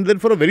parties, and then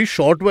for a very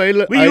short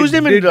while, We used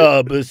him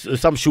in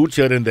some shoots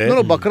here and there.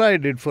 No, Bakra I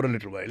did for a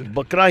little while.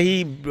 Bakra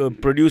he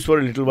produced for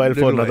a little while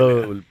for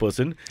another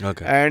person.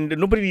 Okay. And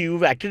nobody,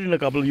 you've acted in a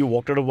couple. You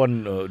walked out of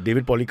one.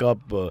 David Polycarp.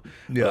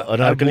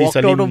 I walked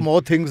out of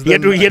more things. He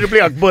had to play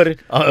Akbar,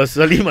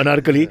 Salim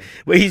Anarkali,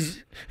 where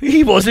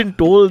he wasn't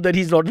told that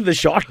he's not in the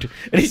shot,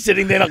 and he's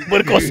sitting there in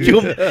Akbar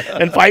costume,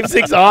 and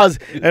 5-6 hours,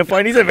 and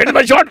finally he said, "When is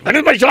my shot? When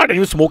is my shot?" And he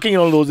was smoking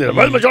and all those.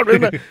 Where's my shot?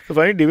 So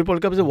finally David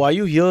Polycarp said, "Why are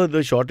you here?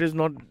 The shot is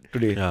not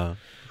today." Yeah.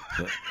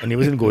 And he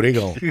was in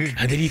Goregaon.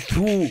 And then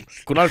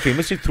Kunal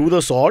famously threw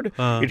the sword.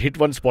 It hit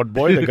one spot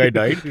boy. The guy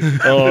died.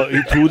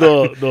 He threw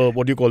the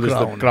what do you call this?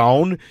 The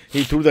crown.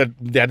 He threw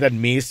that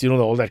mace,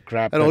 all that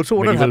crap. And also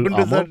what had happened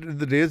is that in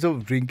the days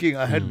of drinking,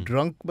 I had Hmm.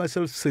 drunk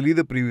myself silly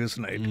the previous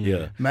night.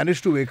 Yeah.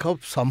 Managed to wake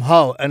up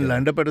somehow and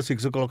land up at a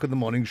 6 o'clock in the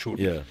morning shoot.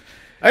 Yeah.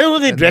 I don't know,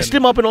 they dressed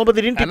him up and all, but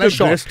they didn't take And the I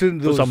shot dressed in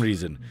for those- some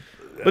reason.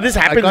 But this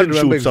happens can't in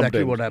remember shoots exactly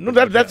sometimes. what happened, No,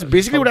 but that's yeah,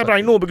 basically what happened. I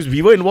something. know because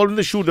we were involved in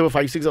the shoot. There were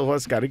 5-6 of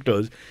us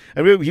characters,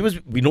 and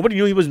nobody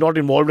knew he was not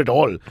involved at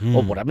all.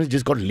 Oh, what happened? He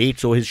just got late,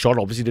 so his shot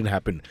obviously didn't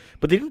happen.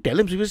 But they didn't tell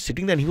him. So he was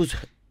sitting there, and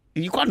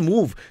you can't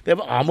move. They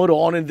have armor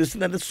on and this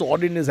and that, the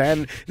sword in his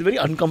hand. It's a very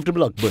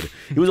uncomfortable Akbar.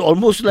 He was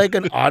almost like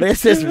an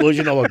RSS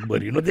version of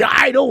Akbar.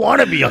 I don't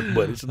want to be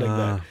Akbar. It's like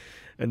that.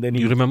 And then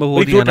You remember but who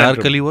he the threw a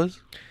tantrum. Anarkali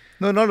was?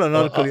 No, not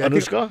Anarkali. I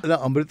think,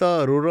 Anushka? Amrita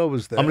Arora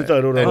was there. Amrita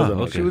Arora was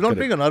okay. She was not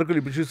playing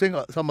Anarkali, but she was saying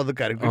some other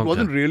character. It Okay.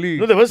 wasn't really...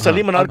 No, there was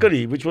Salim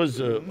Anarkali, which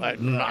was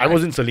I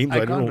wasn't Salim,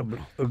 so I don't know.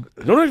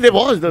 can't... No, there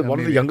was one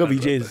of the younger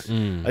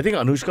VJs. I think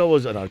Anushka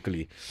was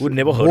Anarkali, who had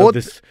never heard Both of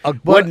this.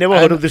 Akbar Who had never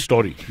heard and- of this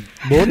story.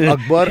 Both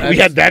Akbar We and...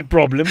 had that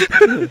problem.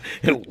 Who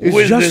It's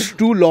is just this?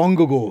 too long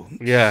ago.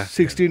 Yeah.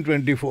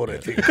 1624, I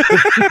think.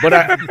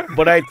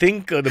 But I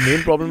think the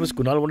main problem was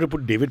Kunal wanted to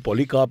put David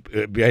Polycarp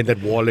behind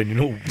that wall, and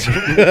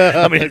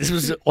I mean, this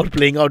was all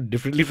playing out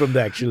differently from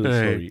the actual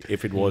story,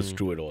 if it was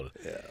true at all.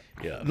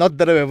 Yeah. Not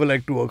that I've ever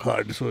liked to work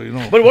hard, so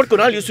But what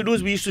Kunal used to do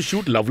is we used to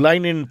shoot Love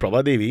Line in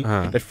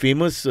Prabhadevi, that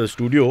famous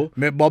studio.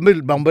 Bombay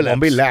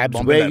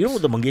Labs. Where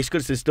the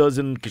Mangeshkar sisters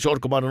and Kishore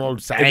Kumar and all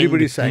sang.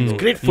 Everybody sang. It's a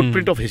great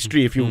footprint of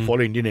history if you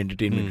follow Indian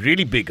entertainment.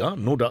 Really big,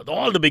 no doubt.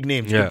 All the big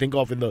names you can think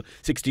of in the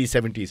 60s,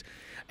 70s.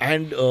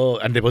 And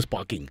there was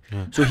parking.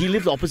 So he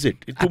lives opposite,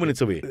 2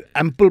 minutes away.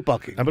 Ample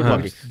parking. Ample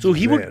parking. So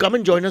he would come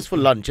and join us for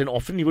lunch, and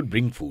often he would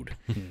bring food.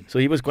 So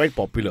he was quite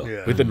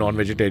popular with the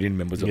non-vegetarian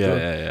members of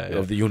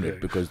the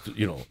unit because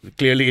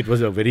clearly it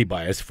was a very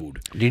biased food.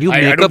 Did you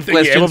I make don't up think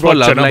he ever questions for brought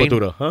Love chana Line?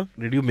 bhatura, huh?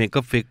 Did you make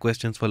up fake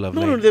questions for Love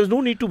No, Line? there was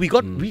no need to. We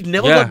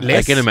never got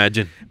less. I can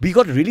imagine. We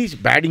got really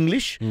bad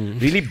English,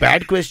 really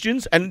bad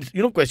questions, and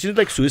questions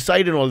like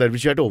suicide and all that,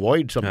 which you had to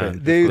avoid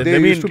sometimes. They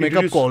Let me used to make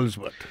up introduce- calls,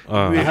 but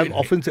I have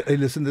often said, hey,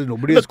 listen, there's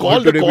nobody The else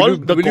call- today. Will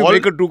you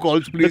make 2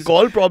 calls, The please?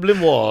 call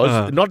problem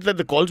was not that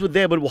the calls were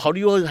there, but how do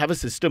you have a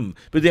system?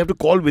 But they have to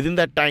call within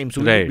that time.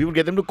 So we would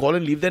get them to call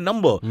and leave their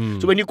number.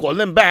 So when you call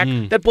them back,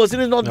 that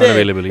person is not there.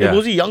 available, They're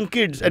mostly young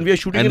kids, and we are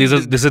shooting. And this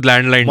is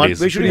landline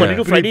days. We're shooting Monday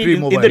to Friday. In the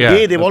Pre-mobile.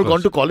 day, they've of all course.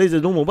 gone to college.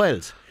 There's no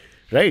mobiles.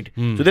 Right?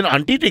 So then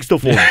auntie takes the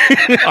phone.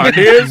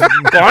 Auntie is,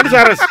 कौन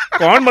Cyrus?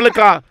 कौन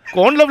मलिका?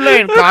 कौन Love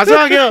Line? कहाँ से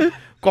आ गया?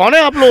 कौन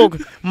है आप लोग?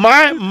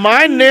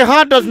 My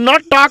Neha does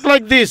not talk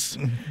like this.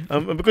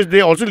 Because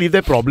they also leave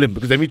their problem,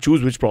 because then we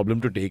choose which problem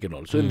to take and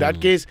all. So in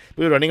that case,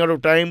 we were running out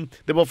of time.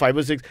 There were 5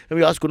 or 6, and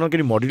we asked Kunal, can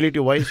you modulate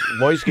your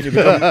voice? Can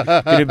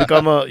you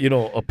become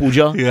a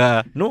puja?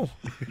 Yeah. No,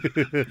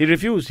 he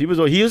refused. He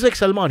was like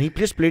Salman. He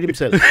just played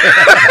himself,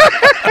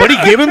 but he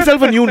gave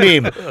himself a new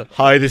name.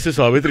 Hi, this is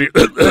Savitri.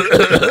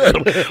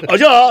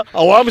 Aja,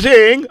 I'm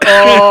saying,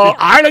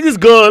 I like this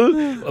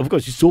girl. Of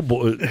course, he's so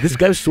this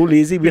guy is so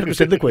lazy. We have to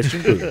send the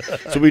question to him.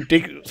 So we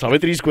take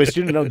Savitri's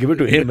question and now give it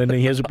to him, and then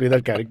he has to play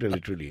that character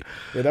literally.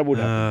 Yeah, that would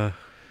happen.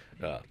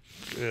 But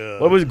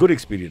it was a good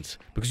experience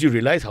because you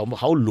realize how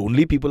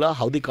lonely people are,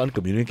 how they can't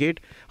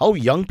communicate, how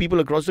young people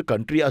across the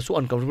country are so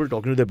uncomfortable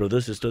talking to their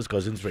brothers, sisters,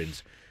 cousins,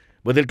 friends.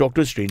 But they'll talk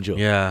to a stranger.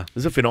 Yeah.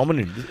 It's a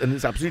phenomenon. And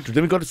it's absolutely true.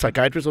 Then we got a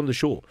psychiatrist on the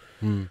show.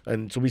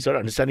 And so we started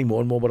understanding more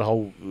and more about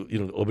how,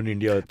 urban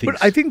India thinks.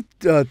 But I think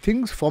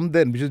things from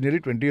then, which is nearly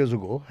 20 years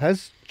ago,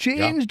 has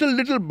changed a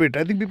little bit.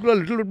 I think people are a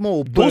little bit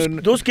more open.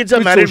 Those kids are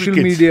with married social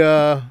with kids.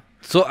 media.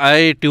 So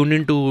I tuned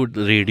into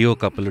the radio a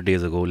couple of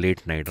days ago,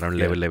 late night, around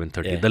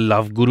 11:30. Yeah. The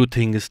Love Guru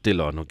thing is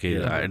still on, okay?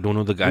 Yeah. I don't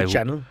know the guy Which who...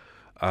 channel?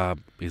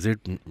 Is it...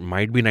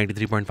 Might be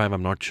 93.5,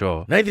 I'm not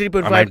sure.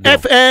 93.5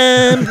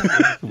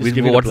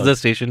 FM. What's the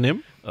station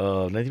name?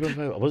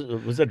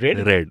 93.5. Was that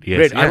Red? Red, yes.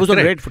 Red. Yeah, I was on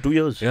correct. Red for 2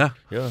 years. Yeah.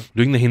 Yeah.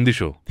 Doing the Hindi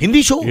show.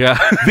 Hindi show? Yeah.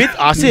 With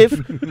Asif.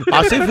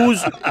 Asif,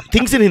 who's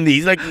thinks in Hindi.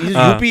 He's like, he's a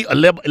UP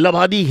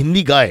Allahabadi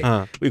Hindi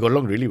guy. We got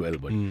along really well,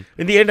 but in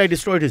the end, I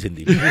destroyed his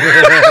Hindi.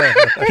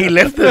 he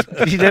left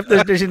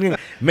the station.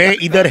 मैं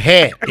इधर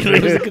है. He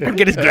couldn't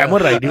get his grammar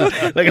right. He was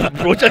like,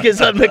 Rocha के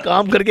साथ मैं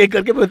काम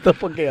करके मैं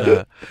तपक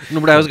गया. No,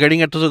 but I was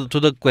getting at to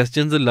the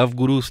questions the Love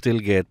Guru still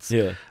gets.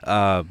 Yeah.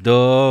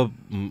 The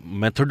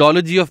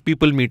methodology of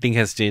people meeting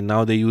has has changed.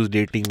 Now they use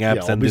dating apps and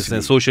this obviously.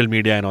 and social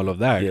media and all of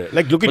that. Yeah.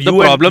 Like look at But you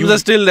the problems and are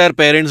still there.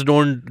 Parents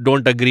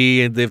don't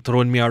agree and they've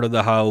thrown me out of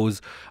the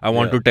house. I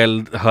want to tell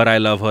her I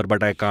love her,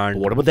 but I can't.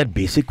 What about that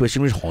basic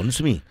question which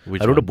haunts me?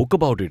 Which I wrote a one? book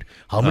about it.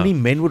 How many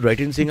men would write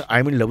in saying,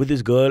 "I'm in love with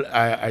this girl.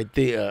 I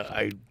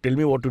tell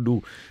me what to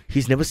do."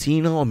 He's never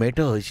seen her or met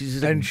her. She's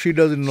just And she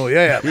doesn't know.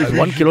 Yeah, yeah. he's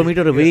 1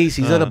 kilometer away. He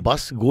sees her on a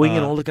bus going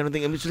and all the kind of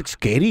thing. I mean, it's like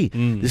scary.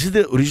 This is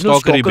the original Stalkery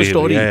stalker behavior.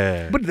 story.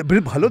 Yeah. But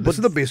hello, this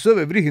is the basis of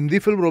every Hindi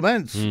film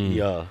romance.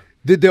 Yeah.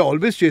 They're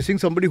always chasing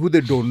somebody who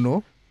they don't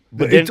know.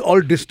 But It's then-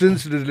 all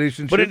distance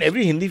relationships. But in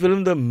every Hindi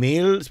film, the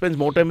male spends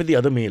more time with the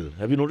other male.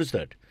 Have you noticed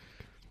that?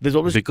 There's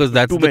always Because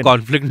that's two the men.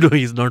 conflict. No,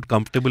 he's not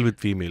comfortable with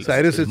females.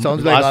 Cyrus, it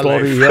sounds like Our our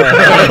story, life.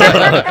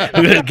 yeah.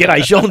 We'll get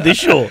Aisha on this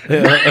show.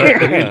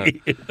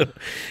 Really.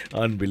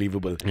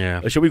 Unbelievable.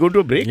 Yeah. Shall we go to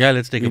a break? Yeah,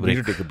 let's take a We break.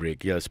 need to take a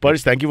break. Yeah.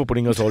 Spurs, thank you for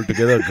putting us all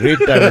together. Great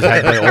time was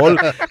had by all.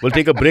 We'll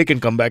take a break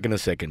and come back in a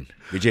second.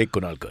 Vijay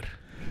Kunalkar.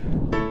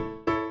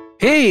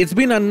 Hey, it's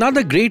been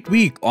another great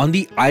week on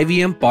the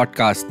IVM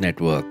Podcast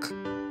Network.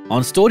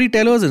 On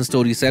Storytellers and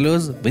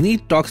Storysellers,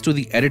 Vineet talks to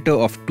the editor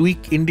of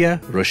Tweak India,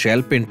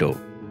 Rochelle Pinto.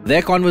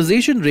 Their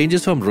conversation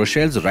ranges from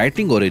Rochelle's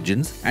writing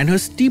origins and her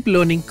steep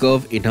learning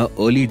curve in her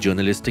early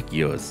journalistic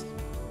years.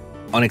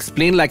 On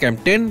Explain Like I'm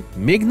 10,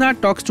 Meghna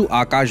talks to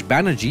Akash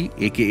Banerjee,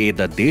 aka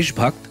the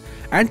Deshbhakt,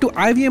 and to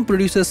IVM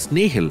producer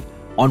Snehil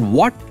on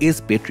what is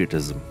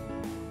patriotism.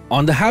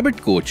 On The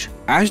Habit Coach,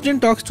 Ashton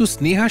talks to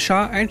Sneha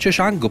Shah and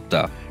Shashank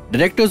Gupta,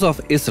 directors of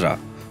ISRA,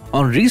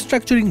 on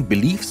restructuring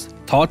beliefs,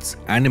 thoughts,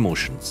 and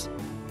emotions.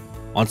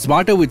 On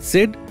Smarter with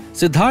Sid,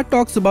 Siddharth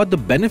talks about the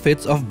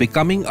benefits of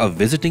becoming a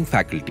visiting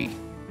faculty.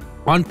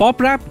 On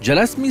Pop Rap,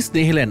 Jalasmi,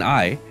 Snehil, and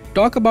I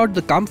talk about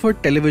the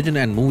comfort television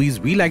and movies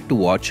we like to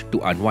watch to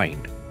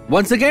unwind.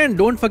 Once again,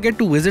 don't forget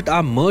to visit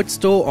our merch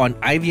store on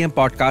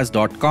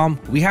ivmpodcast.com.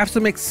 We have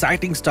some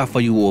exciting stuff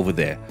for you over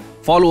there.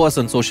 Follow us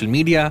on social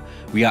media.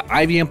 We are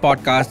IVM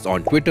Podcasts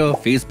on Twitter,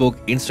 Facebook,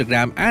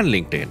 Instagram, and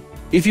LinkedIn.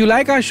 If you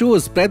like our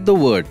shows, spread the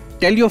word,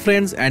 tell your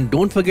friends, and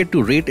don't forget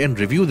to rate and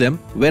review them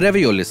wherever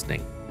you're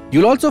listening.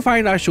 You'll also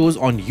find our shows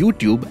on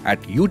YouTube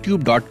at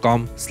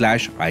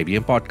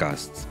youtube.com/IVM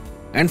Podcasts.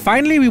 And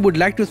finally, we would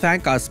like to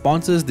thank our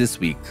sponsors this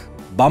week: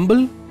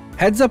 Bumble,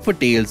 Heads Up for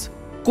Tails,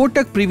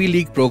 Kotak Privy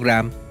League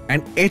Program,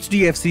 and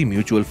HDFC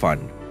Mutual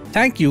Fund.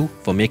 Thank you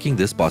for making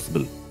this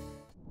possible.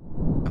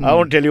 I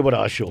want to tell you about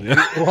our show.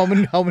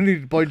 How many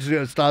points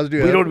stars do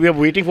you have? We are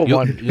waiting for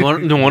one. You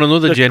want to know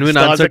the genuine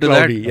stars answer are to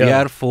cloudy, that? yeah. We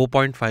are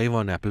 4.5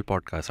 on Apple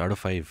Podcasts out of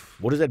 5.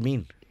 What does that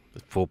mean?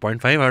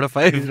 4.5 out of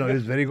 5. It's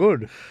very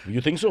good.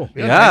 You think so?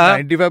 Yeah.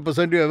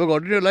 95% you ever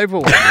got in your life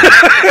or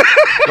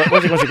what?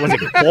 One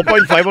second.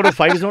 4.5 out of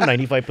 5 is not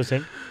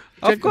 95%.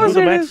 Of course do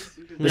the it maths. is.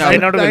 It's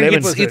 10 out of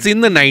 11. It's in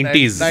the 90s.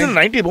 It's in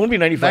 90, it won't be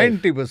 95.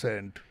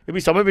 90%. It'll be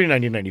somewhere between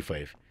 90 and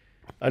 95.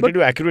 I'll tell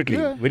you accurately.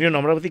 yeah. When you're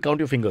in Amravati, count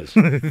your fingers.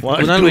 1,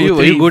 Kunal, 2, were you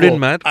 3, good 4. in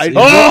maths? Can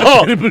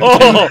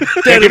I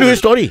tell you his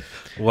story?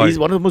 What? He's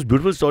one of the most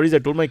beautiful stories I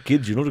told my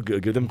kids, to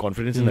give them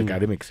confidence in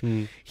academics.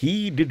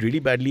 He did really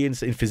badly in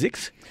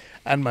physics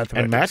And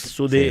mathematics. and maths,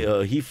 so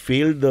he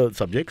failed the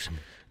subjects.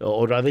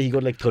 Or rather, he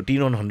got like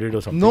 13 on 100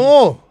 or something.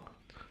 No.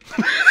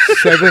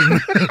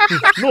 7.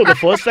 No, the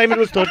first time it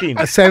was 13.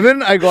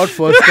 7 I got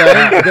first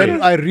time.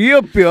 Then I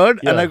reappeared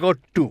and I got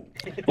 2.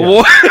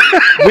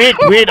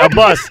 Wait,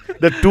 Abbas.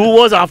 The 2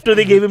 was after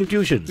they gave him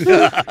tuitions.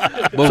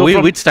 But So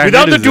from- which standard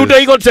without the is tutor, this?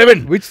 he got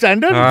 7. Which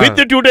standard? With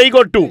the tutor, he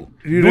got 2.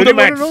 You Do really the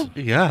want to maths.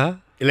 know? Yeah.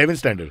 11th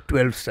standard.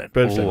 12th standard.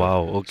 12th Oh, standard.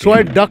 wow. Okay. So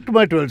I ducked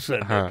my 12th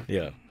standard.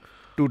 Yeah.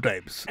 2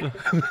 times.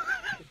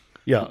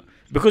 Yeah.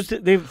 Because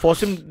they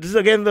forced him. This is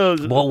again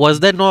the. Was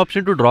there no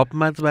option to drop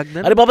maths back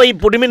then? Arey Baba, he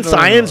put him in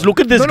science. Look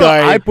at this No,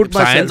 guy. I put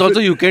myself. Science also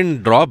you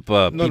can drop.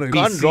 No, you PPC.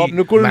 can't drop.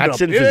 You couldn't maths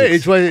drop. and Yeah,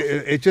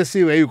 physics.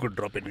 HSC where you could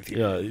drop anything.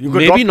 Yeah, you could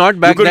Maybe drop, not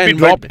back you could then, be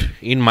dropped. but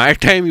in my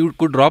time you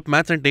could drop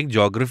maths and take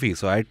geography.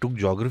 So I took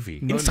geography.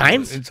 In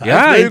science? In science.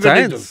 Yeah, where you in could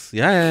take science.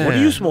 Yeah. What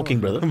are you smoking,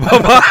 brother?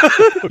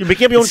 You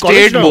became your own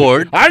State college now.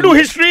 board. I'll do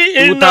history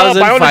in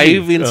 2005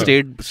 biology. in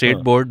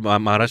state board,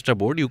 Maharashtra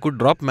board, you could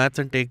drop maths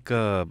and take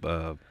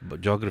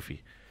geography.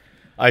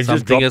 I just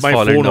Something dropped has my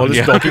fallen phone. All down, this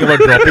yeah. talking about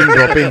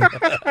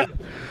dropping.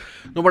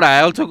 No, but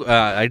I also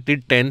I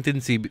did 10th in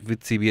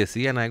with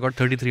CBSE and I got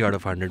 33 out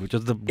of 100, which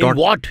was the In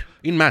what?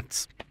 in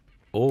maths,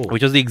 Oh.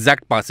 which was the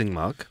exact passing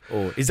mark.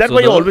 Oh. Is that So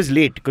why you're the- always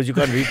late? Because you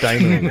can't read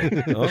time.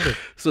 and all that. Oh.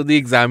 So the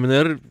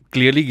examiner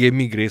clearly gave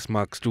me grace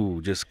marks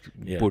to just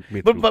Yeah. put me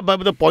through.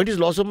 But the point is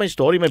loss of my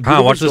story, my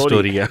beautiful what's the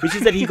story, yeah. which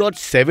is that he got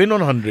 7 on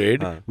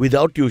 100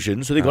 without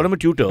tuition, so they got him a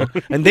tutor,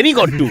 and then he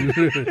got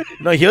 2.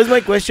 Now here's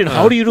my question: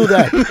 how do you do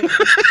that?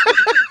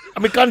 I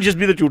mean, it can't just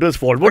be the tutor's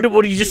fault. What if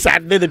he just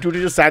sat there? The tutor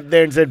just sat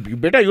there and said,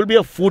 "Beta, you'll be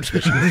a food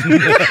specialist.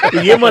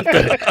 ये मत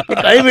कर.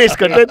 Time waste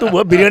करता है तू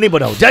बिरयानी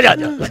बनाओ. जा.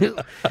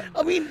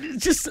 I mean,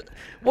 it's just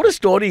what a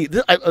story.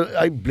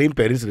 I blame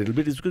parents a little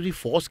bit. It's because we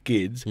force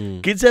kids.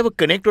 Kids have a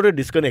connect or a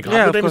disconnect. Yeah,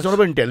 Half of the time it's course. not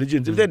about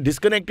intelligence. If they're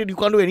disconnected, you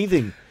can't do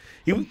anything.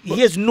 He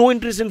has no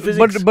interest in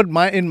physics. But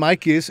in my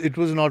case, it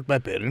was not my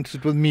parents.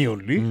 It was me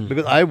only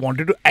because I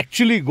wanted to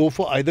actually go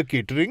for either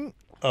catering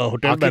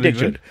hotel Architecture.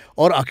 management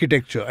or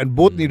architecture, and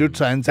both needed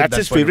science. at That's that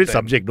his point of favorite time.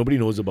 subject. Nobody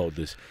knows about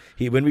this.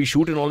 When we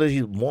shoot and all this,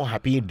 he's more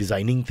happy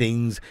designing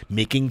things,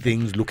 making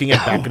things, looking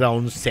at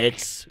backgrounds,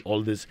 sets,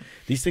 all this.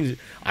 These things,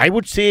 I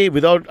would say, I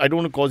don't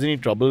want to cause any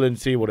trouble and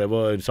say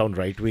whatever and sound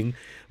right wing,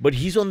 but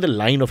he's on the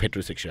line of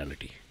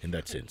heterosexuality in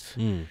that sense.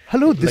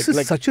 Hello, this is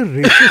like- such a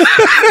racist.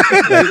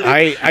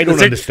 I don't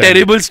It's a understand.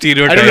 terrible I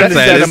stereotype. don't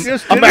understand.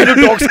 Cyrus. A man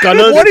who talks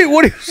colors. what are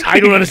you I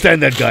don't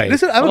understand that guy.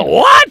 Listen,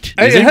 what?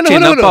 Isn't hello,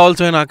 Chinnappa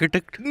also an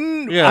architect?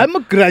 Yeah. I'm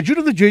a graduate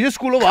of the JJ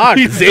School of Art.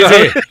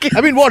 Zeze.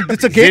 I mean, what?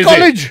 It's a gay Zeze.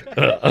 college.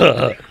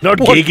 Not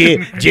gay,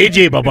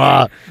 JJ,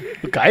 Baba.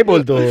 Kai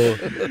bolto?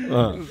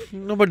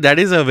 No, but that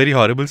is a very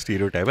horrible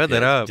stereotype.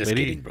 There are Just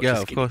very, kidding, bro, yeah,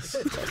 just of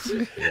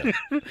kidding.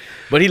 course.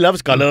 But he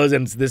loves colors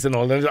and this and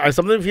all that. I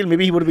sometimes feel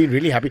maybe he would have been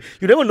really happy.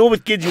 You never know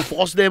with kids, you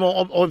force them,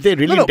 or if they're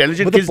really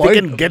intelligent but the kids, they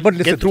can get but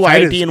listen, through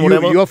Cyrus, IIT and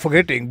whatever. You are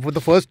forgetting. For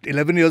the first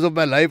 11 years of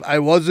my life, I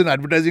was in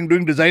advertising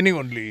doing designing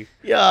only.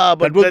 Yeah,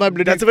 but That was my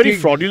bloody that's a very thing.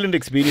 fraudulent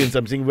experience.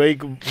 I'm saying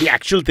the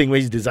actual thing where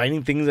he's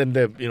designing things and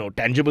the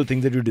tangible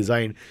things that you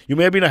design. You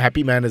may have been a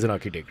happy man as an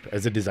architect,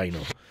 as a designer.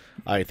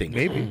 I think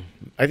Maybe.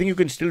 I think you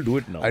can still do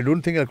it now. I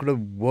don't think I could have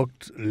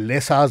worked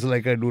less hours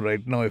like I do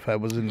right now if I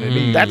was in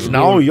any. That's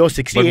now you're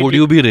 68. But would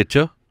you be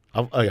richer?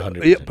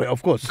 100%. Yeah, but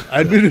of course.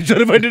 I'd be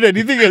richer if I did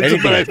anything else.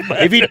 in my life.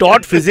 If he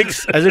taught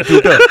physics as a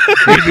tutor,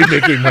 he'd be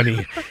making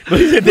money. But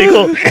he said,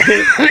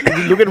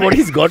 look at what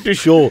he's got to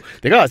show.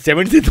 Dekha,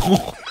 72.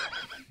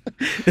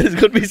 There's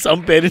going to be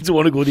some parents who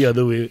want to go the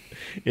other way.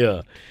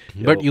 Yeah.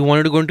 But you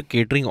wanted to go into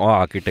catering or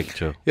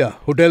architecture. Yeah,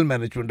 hotel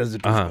management as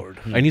it was called.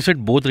 And you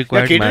said both Yeah,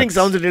 required catering maths.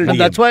 sounds a little And DM.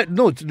 that's why,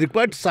 no, it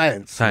required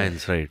science.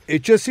 Science, right.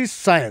 HSC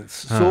science.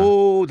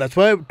 So that's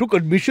why I took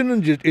admission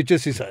in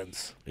HSC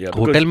science. Yeah,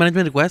 because- Hotel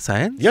management requires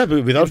science? Yeah,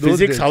 but without In those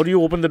physics, days. how do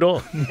you open the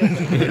door?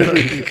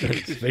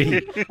 It's very,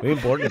 very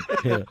important.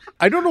 Yeah.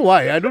 I don't know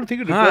why. I don't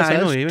think it requires I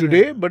know, science even-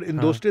 today, but in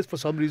those days, for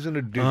some reason,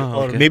 it did.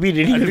 Or okay. Maybe he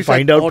didn't At even least I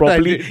find out thought I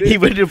properly. did. He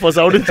went to fuss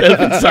out himself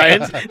in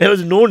science. There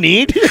was no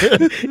need.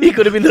 He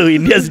could have been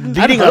India's And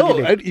leading hello,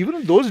 architect. and even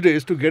in those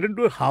days, to get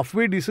into a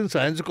halfway decent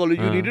science college,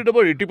 you needed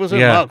about 80%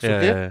 Yeah, marks, yeah,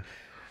 okay? yeah.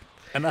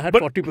 And I had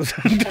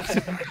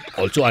 40%.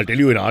 Also, I'll tell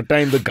you, in our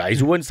time, the guys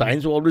who were in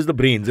science were always the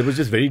brains. It was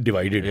just very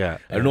divided. Yeah,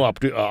 I don't know up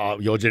to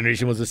your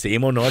generation was the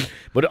same or not,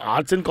 but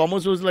arts and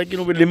commerce was like,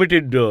 with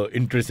limited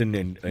interest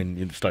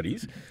in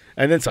studies.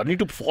 And then suddenly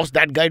to force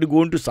that guy to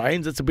go into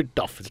science, it's a bit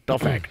tough. It's a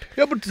tough act.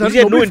 Yeah, but Because he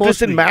had no nobody interest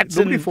forced in me. maths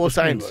Nobody and forced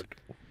me, science. but-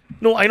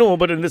 No, I know,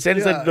 but in the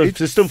sense that the it's-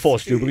 system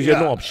forced you because you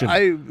had no option.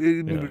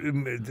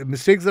 The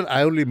mistakes that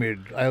I only made,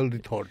 I only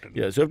thought.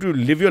 Yeah, so you have to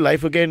live your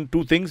life again.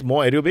 Two things: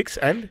 more aerobics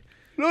and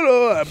No,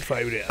 I'm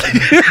fine. Yeah.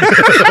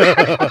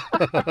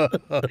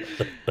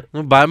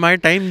 No, by my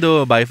time,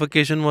 the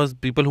bifurcation was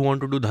people who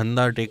want to do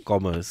dhanda take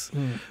commerce.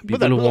 People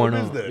that who was want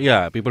always to,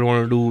 there. people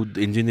want to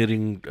do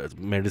engineering,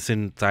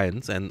 medicine,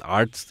 science, and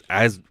arts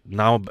as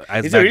now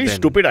as it's back a really then.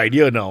 stupid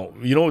idea now.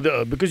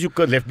 Because you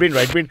left brain,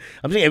 right brain.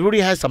 I'm saying everybody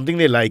has something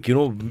they like.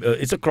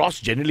 It's a cross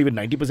generally with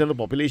 90% of the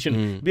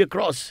population. Be a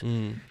cross.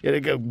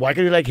 Yeah, why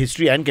can't you like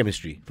history and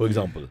chemistry, for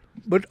example?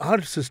 But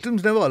our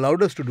systems never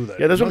allowed us to do that.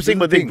 Yeah, that's what I'm saying.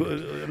 But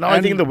now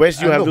I think in the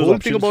West you and have the those whole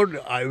options. thing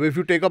about if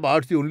you take up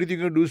arts, the only thing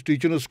you can do is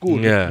teach in a school.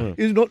 Yeah.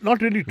 Is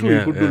not really true. Yeah,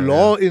 you could do yeah,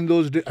 law in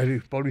those days. I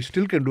probably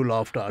still can do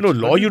law after arts. No,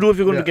 law but- you do if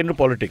you're going yeah. to get into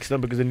politics, no?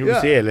 Because then you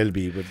have to say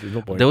LLB, but there's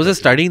no point. There was a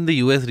study in the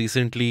US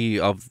recently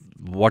of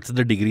what's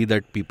the degree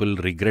that people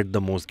regret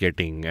the most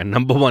getting, and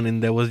number one in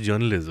there was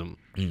journalism.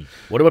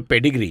 What about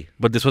pedigree?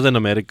 But this was an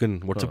American.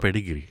 What's a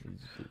pedigree?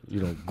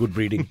 Good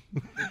breeding.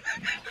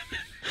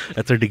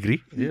 That's a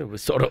degree. Yeah,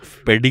 sort of.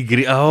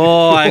 Pedigree.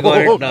 Oh, I got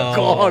Oh it now.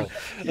 God,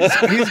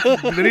 he's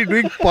really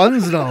doing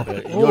puns now.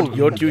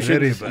 Your tuition,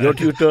 very bad. your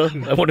tutor.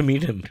 I want to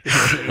meet him.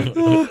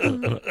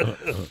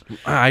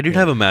 I did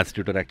have a maths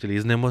tutor actually.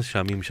 His name was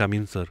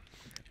Shamim sir.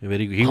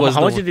 Very. He How was.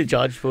 much the did they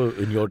charge for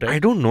in your time? I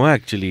don't know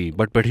actually,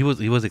 but he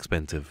was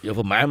expensive. Yeah,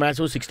 for my maths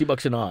was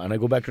 $60 an hour, and I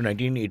go back to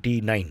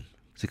 1989.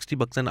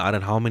 $60 an hour,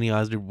 and how many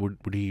hours would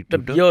he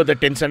tutor? The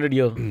 10th standard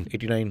year,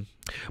 89.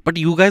 But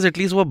you guys at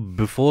least were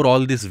before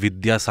all these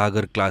Vidya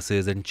Sagar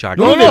classes and Charcha.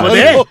 No, they were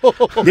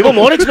there. They were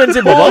more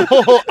expensive, Baba.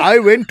 I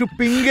went to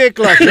Pinge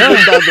class.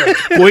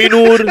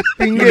 Kohinoor,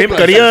 Pinge you name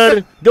classes.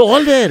 career, they're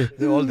all there.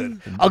 They're all there.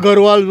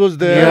 Agarwal was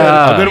there.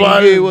 Yeah.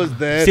 Agarwal, Pinge was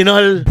there.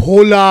 Sinhal,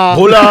 Bhola.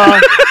 Bhola.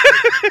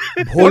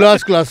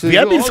 Bhola's classes. We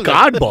have were been all there.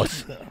 scarred,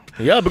 boss.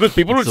 Yeah, because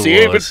people would It's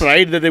say with worse.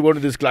 pride that they go to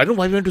this class. I don't know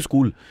why we went to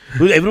school.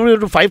 Because everybody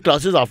went to 5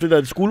 classes after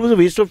that. School was a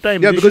waste of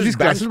time. Yeah, They because should these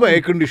ban classes were school.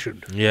 air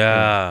conditioned.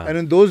 Yeah. And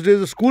in those days,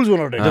 the schools were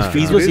not air The conditioned.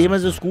 fees were same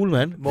as the school,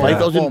 man. More.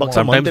 5,000 bucks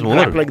a month Sometimes and more.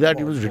 crap like that.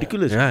 It was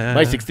ridiculous. Yeah, yeah,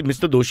 My yeah. 60,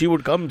 Mr. Doshi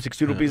would come,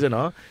 60 rupees an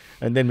hour.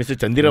 And then Mr. Not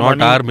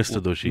Chandiramani. our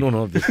Mr. Doshi. No,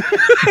 no. This,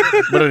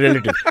 but a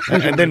relative.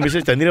 And then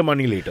Mr.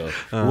 Chandiramani later,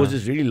 who was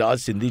this really large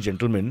Sindhi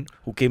gentleman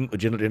who came from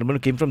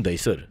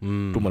Daisar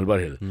to Malabar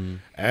Hill.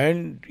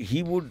 And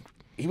he would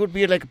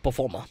be like a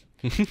performer.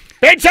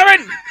 Page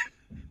 7!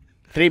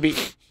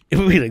 3B. It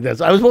would be like that.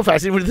 So I was more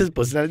fascinated with his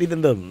personality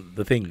than the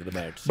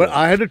match. So. But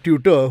I had a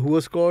tutor who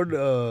was called,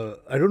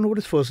 I don't know what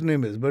his first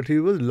name is, but he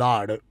was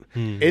Lad. Laud,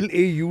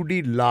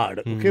 Lad.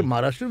 Okay,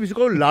 Maharashtra, we used to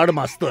call him Lad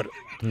Master.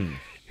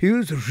 He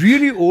was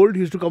really old.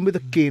 He used to come with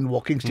a cane,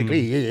 walking stick,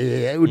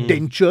 with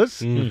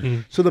dentures.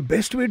 So the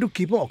best way to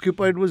keep him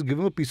occupied was give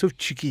him a piece of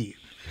chicky.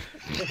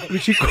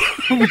 Which he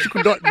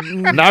could not.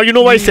 Now you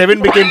know why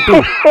 7 became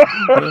 2.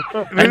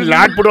 And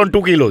Lad put on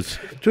 2 kilos.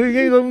 So he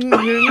gave him, come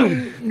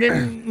on,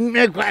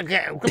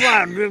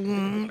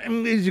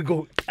 easy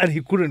go. And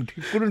he couldn't.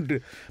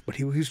 But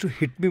he used to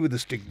hit me with a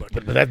stick. But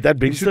that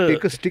brings he used to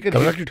take a stick and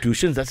coming back to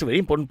tuitions. That's a very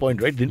important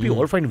point, right? Didn't we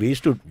all find ways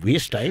to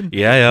waste time?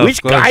 Yeah,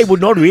 Which guy would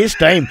not waste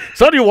time?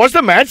 Sir, you watched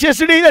the match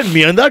yesterday and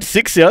Myanmar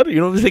 6 here.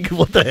 You know, it's like,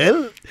 what the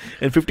hell?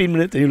 In 15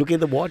 minutes and you look at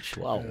the watch.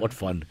 Wow, what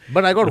fun.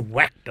 But I got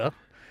whacked, huh?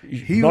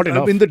 Not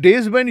enough. In the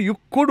days when you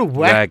could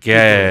whack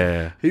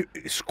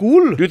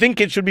school. Do you think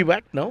kids should be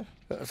whacked now?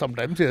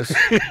 Sometimes, yes.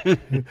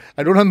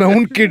 I don't have my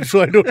own kids,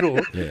 so I don't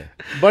know. Yeah.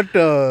 But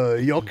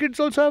your kids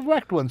also have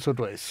whacked once or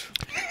twice.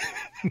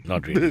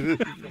 Not really.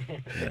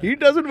 He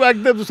doesn't whack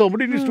them, so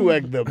somebody needs to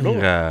whack them, no?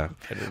 Yeah.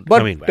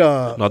 But, I mean,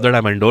 not that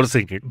I'm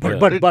endorsing it.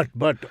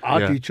 But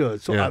our teacher,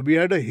 we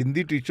had a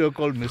Hindi teacher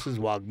called Mrs.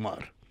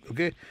 Wagmar.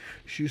 Okay,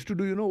 she used to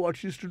do, you know what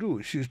she used to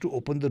do? She used to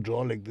open the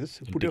drawer like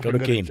this, put your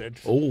finger inside.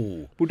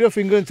 Oh. Put your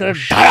finger inside.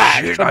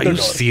 Are you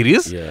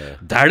serious? Yeah.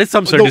 That is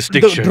some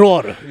sadistic shit. The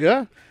drawer,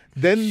 yeah.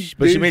 Then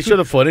but she made sure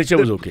the furniture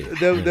was okay.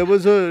 There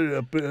was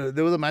a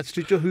maths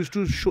teacher who used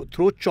to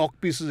throw chalk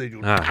pieces at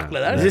you. Like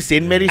that. This is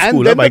St. Mary's and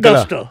School, then the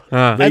duster.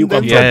 Where you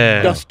come from?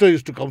 Duster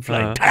used to come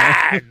flying.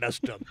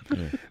 Duster.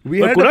 But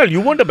Kunal,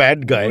 you weren't a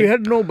bad guy. We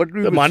had no, but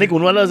the Manik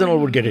Unwalas and all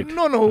would get it.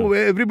 No.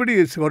 Everybody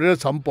has got it at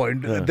some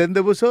point. Then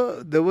there was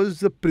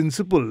the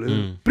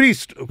principal,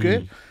 priest.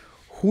 Okay.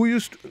 Who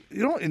used to,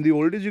 you know, in the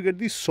old days you get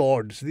these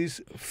swords,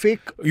 these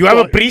fake. You have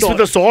a priest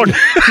with a sword.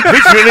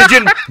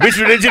 Which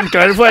religion?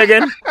 Clarify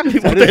again.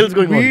 What the hell's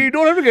going on? We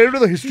don't have to get into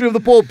the history of the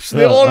popes.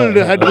 They all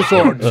had the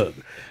swords.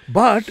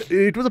 But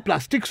it was a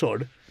plastic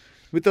sword.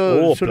 With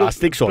a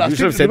plastic sword. You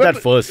should have said that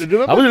first. I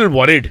was a little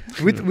worried.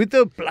 With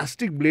a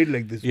plastic blade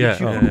like this. Yeah.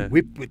 Which you could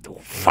whip with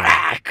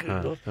whack.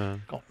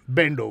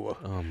 Bend over.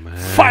 Oh, man.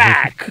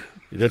 Whack.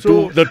 The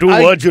two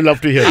words you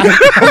love to hear. I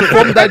come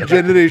from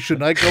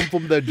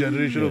that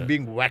generation. Of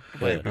being whacked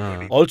by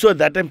everybody. Also, at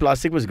that time,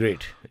 plastic was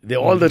great.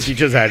 All the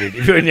teachers had it.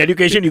 If you're in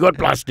education, you got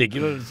plastic.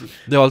 You know.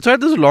 They also had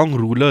those long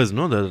rulers,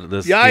 no?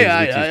 Which The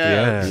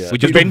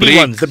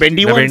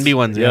bendy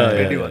ones.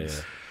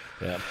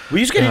 Yeah.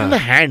 We used to get it in the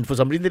hand. For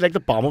some reason, they like the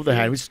palm of the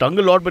hand, which stung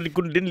a lot, but it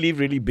didn't leave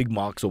really big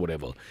marks or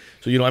whatever.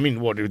 So, you know, I mean,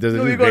 what? If there's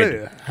we got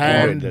it.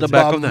 Hand, the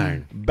back of the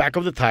hand. Back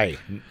of the thigh.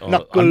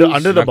 Knuckles.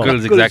 Under the bum.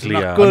 Knuckles, exactly,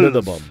 yeah. Under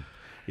the bum.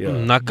 Yeah.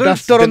 Knuckles?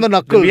 Duster on the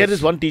knuckles. We had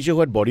this one teacher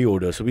who had body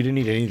odor, so we didn't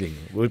eat anything.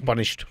 We were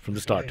punished from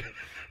the start.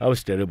 That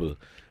was terrible.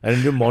 And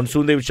in the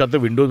monsoon, they would shut the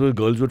windows, the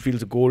girls would feel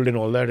so cold and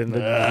all that, and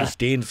then they would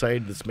stay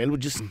inside. The smell would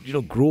just,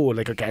 grow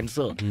like a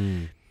cancer.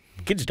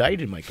 Kids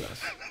died in my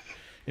class.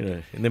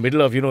 In the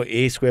middle of,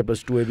 A square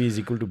plus 2AB is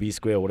equal to B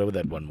square, whatever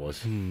that one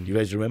was. You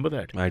guys remember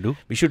that? I do.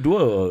 We should do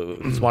a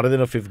Smarter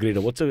Than a Fifth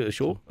Grader. What's a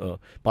show?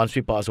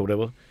 Panchvi Pass or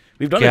whatever.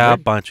 We've done Kya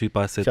it. Panchvi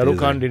Pass se Shah Rukh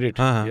tez Khan hai. did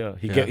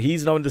it.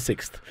 He's now in the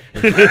 6th.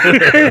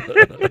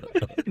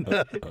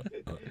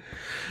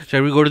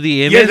 Shall we go to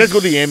the AMAs? Yes, let's go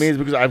to the AMAs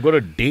because I've got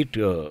a date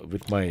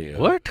with my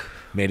What?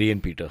 Mary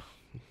and Peter.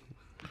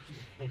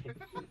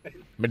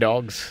 My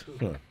dogs.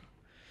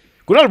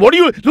 Kunal, what do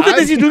you look at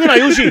this? He's doing an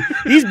Ayushi.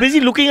 He's busy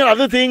looking at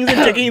other things and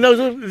checking.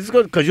 This is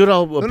got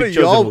Khajuraho pictures.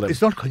 And all that.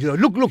 It's not Khajuraho.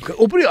 Look.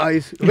 Open your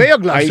eyes. Wear your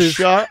glasses.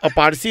 Aisha, a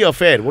Parsi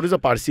affair. What is a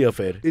Parsi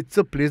affair? It's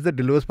a place that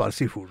delivers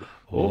Parsi food.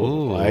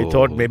 Oh, I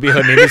thought maybe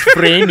her name is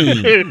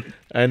Freni.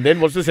 And then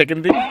what's the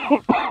second thing?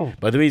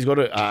 By the way, he's got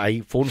an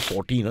iPhone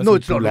 14. No,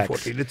 it's not a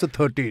 14. It's a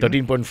 13.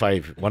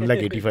 13.5.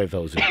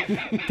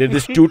 1,85,000. There's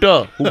this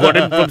tutor who got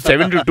him from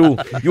 7 to 2.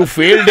 You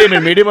failed him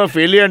and made him a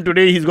failure, and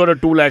today he's got a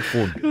 2 lakh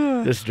phone.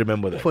 Just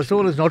remember that. First of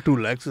all, it's not 2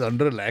 lakhs. It's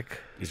under a lakh.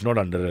 It's not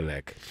under a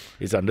lakh.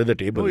 It's under the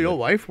table. No, your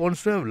wife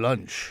wants to have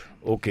lunch.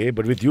 Okay,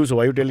 but with you, so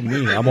why are you telling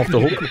me? I'm off the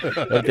hook.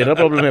 Tera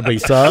problem hai, bhai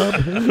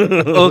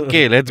saab.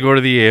 Okay, let's go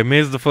to the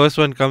AMAs. The first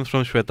one comes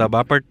from Shweta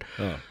Bapat.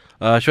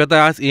 Shweta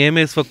asks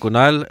AMAs for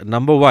Kunal.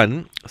 Number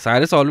 1,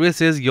 Cyrus always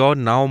says you're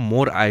now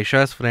more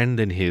Aisha's friend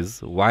than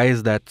his. Why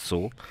is that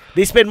so?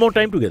 They spend more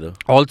time together.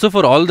 Also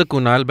for all the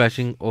Kunal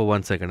bashing. Oh,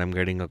 1 second, I'm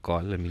getting a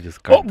call. Let me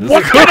just cut this.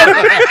 What?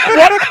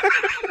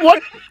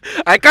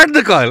 I cut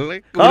the call.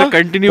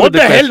 Continue what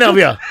with the hell, question.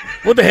 Navya?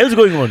 What the hell's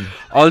going on?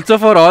 Also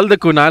for all the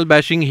Kunal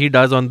bashing he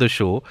does on the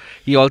show,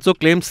 he also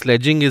claims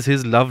sledging is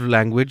his love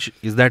language.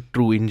 Is that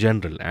true in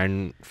general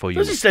and for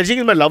you? Sledging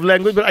is my love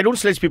language, but I don't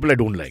sledge people I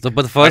don't like. So,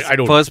 but the first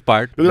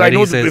part, because I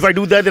know if I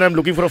do that, then I'm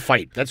looking for a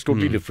fight. That's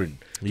totally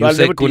different. So you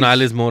say Kunal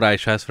is more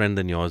Aisha's friend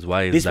than yours.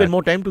 Why is that? They spend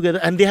more time together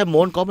and they have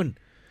more in common.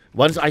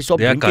 Once I saw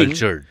they drinking, are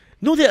cultured.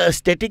 No, they are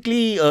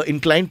aesthetically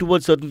inclined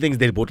towards certain things.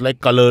 They both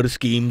like color,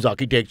 schemes,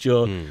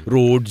 architecture,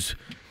 roads.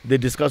 They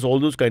discuss all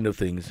those kind of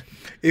things.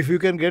 If you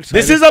can get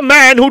This is a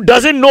man who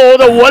doesn't know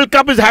the World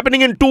Cup is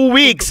happening in 2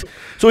 weeks.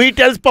 So he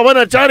tells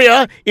Pawan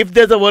Acharya, if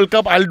there's a World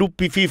Cup, I'll do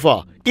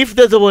FIFA. If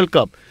there's a World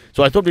Cup.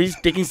 So I thought he's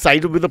taking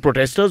side with the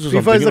protesters or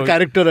something. FIFA is the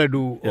character I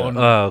do on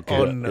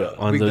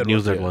the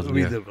news that was.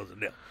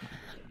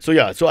 So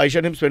Aisha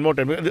and him spend more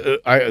time.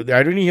 The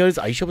irony here is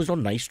Aisha was not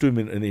nice to him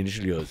in the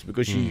initial years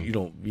because she,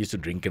 we used to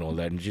drink and all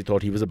that, and she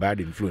thought he was a bad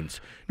influence,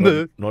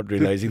 not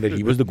realizing that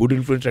he was the good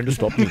influence trying to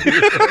stop me.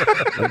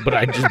 But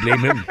I just blame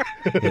him.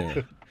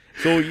 Yeah.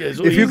 So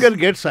if you can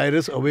get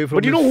Cyrus away from,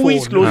 but you know who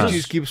he's closest,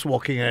 he keeps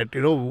walking at,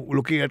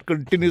 looking at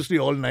continuously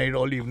all night,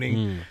 all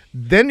evening.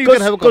 Then you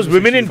can have a because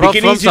women in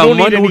bikinis, from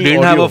someone who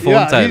didn't have a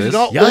phone, Cyrus.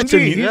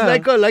 He's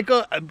like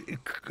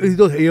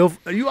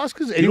you ask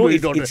his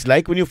it's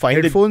like when you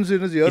find headphones in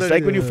his ear. It's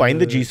like when you find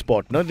the G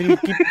spot. Then you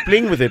keep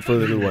playing with it for a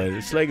little while.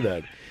 It's like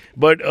that.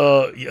 But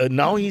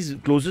now he's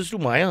closest to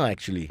Maya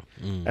actually,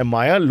 and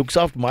Maya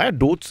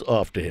dotes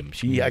after him.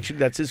 She actually,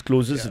 that's his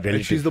closest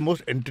relative. She's the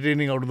most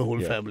entertaining out of the whole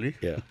family.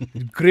 Yeah,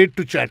 great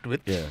to chat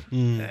with. Yeah,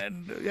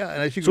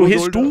 and she so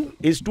his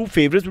two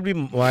favorites would be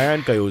Maya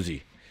and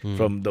Kayosi.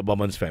 From the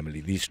Baman's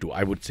family, these two,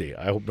 I would say.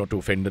 I hope not to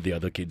offend the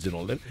other kids and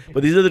all that.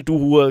 But these are the two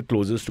who are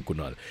closest to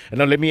Kunal. And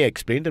now let me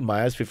explain that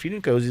Maya's 15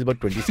 and Kayosi is about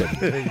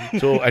 27.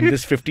 And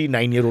this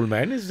 59-year-old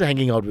man is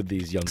hanging out with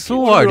these young kids. So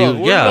what?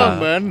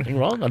 Nothing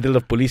wrong. Until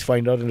the police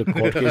find out and the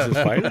court case is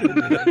filed.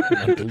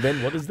 Until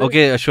then, what is that?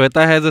 Okay,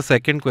 Shweta has a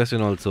second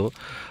question also.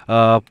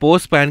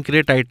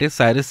 Post-pancreatitis,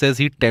 Cyrus says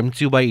he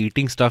tempts you by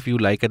eating stuff you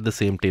like at the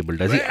same table.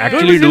 Does he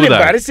actually do that?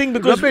 Embarrassing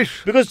because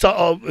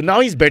now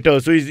he's better,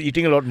 so he's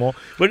eating a lot more.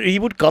 But he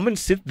would come and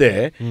sit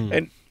there,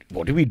 and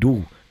what do we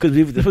do?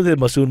 Because there was a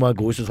masoor ma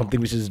ghost or something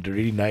which is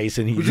really nice,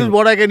 and which is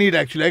what I can eat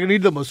actually. I can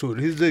eat the masoor.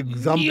 His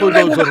example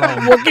also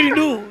wrong. What can you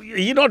do?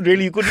 You're not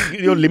really. You could.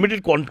 You're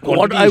limited quantity.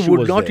 What I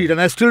would not eat, and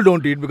I still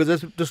don't eat because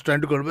I'm just trying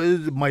to control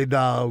is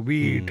maida,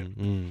 wheat.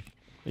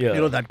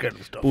 Yeah. That kind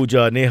of stuff.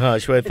 Pooja, Neha,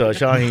 Shweta,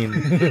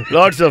 Shaheen.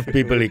 Lots of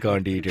people he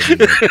can't eat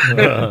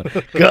anymore.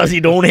 Because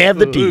he don't have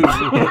the teeth.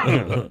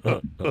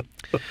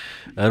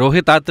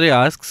 Rohit Atre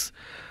asks,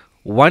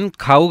 one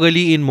khao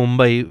gali in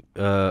Mumbai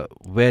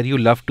where you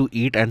love to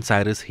eat and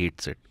Cyrus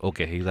hates it.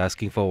 Okay, he's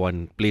asking for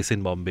one place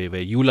in Bombay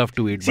where you love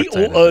to eat.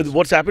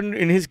 What's happened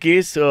in his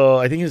case,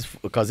 I think his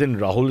cousin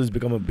Rahul has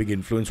become a big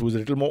influence, who's a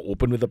little more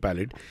open with the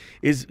palate,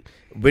 is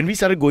when we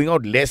started going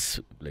out less,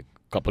 like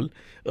couple,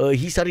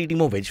 he started eating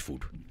more veg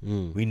food.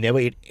 We never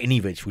ate any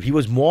veg food. He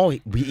was more,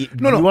 you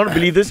want to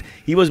believe this?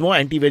 He was more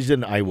anti-veg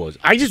than I was.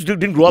 I just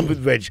didn't grow up with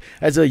veg.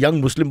 As a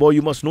young Muslim boy,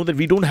 you must know that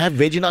we don't have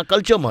veg in our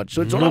culture much.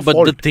 So it's not our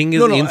fault. But the thing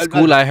is, in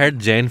school I had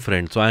Jain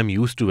friends, so I'm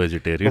used to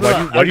vegetarian.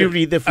 Why do you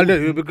eat their food?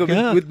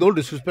 With no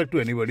disrespect to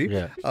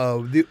anybody,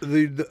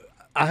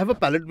 I have a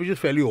palate which is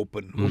fairly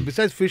open.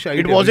 Besides fish, I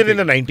eat wasn't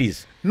everything. in the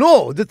 90s.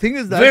 No, the thing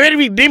is that... Where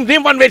we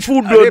name one veg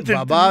food.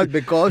 Baba,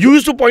 because... You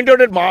used to point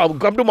out at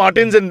come to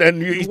Martin's and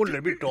you... Don't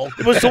let me talk.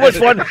 It was so much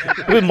fun.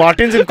 With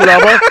Martin's in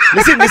Kulaba.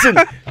 Listen.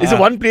 It's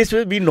one place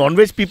where we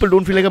non-veg people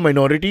don't feel like a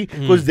minority.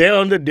 Because there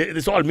on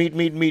it's all meat.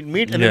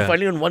 And then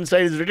finally on one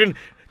side is written...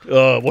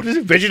 what is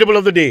it? Vegetable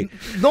of the day.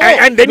 No.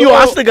 And then you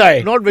ask the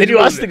guy. Not vegetable. Then you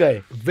ask the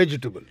guy.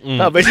 Vegetable.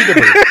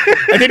 Vegetable.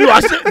 And then you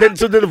ask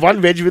so there's one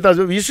veg with us.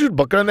 We used to shoot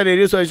bakra in that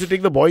area, so I used to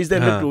take the boys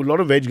there and a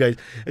lot of veg guys.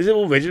 I said,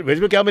 veg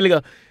mein kya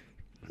milega?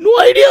 No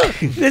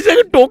idea. There's like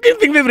a token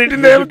thing they've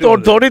written there.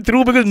 Thought it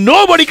through because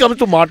nobody comes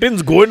to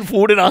Martin's, go in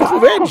food and ask for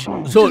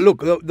veg. So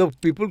look, the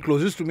people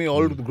closest to me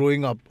all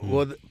growing up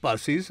were the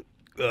Parsis,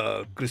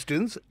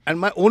 Christians, and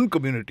my own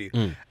community,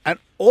 and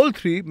all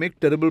three make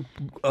terrible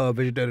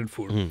vegetarian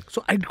food.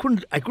 So I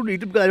couldn't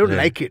eat it because I don't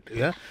like it.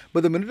 Yeah,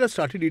 but the minute I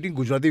started eating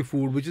Gujarati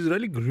food, which is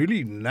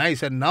really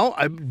nice, and now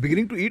I'm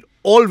beginning to eat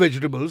all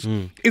vegetables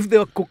if they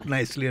are cooked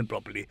nicely and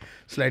properly,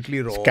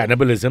 slightly raw. It's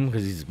cannibalism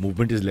because his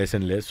movement is less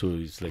and less, so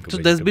it's like. So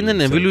there's been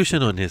an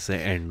evolution on his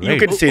end, right? You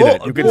can say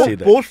that. You can say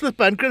that. Post the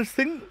pancreas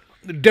thing.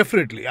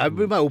 Definitely. I've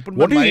been open.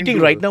 What are you eating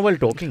right now while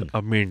talking?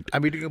 A mint.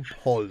 I'm eating a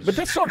Halls. But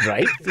that's not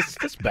right.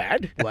 That's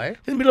bad. Why? In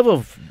the middle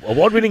of a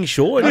award-winning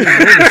show.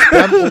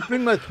 I'm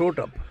opening my throat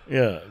up.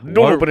 Yeah.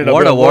 Don't open it up.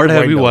 What award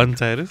have you won,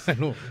 Cyrus? I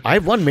know.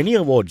 I've won many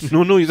awards.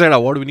 No, you said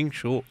award-winning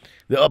show.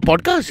 A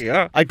podcast?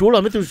 Yeah. I told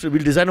Amit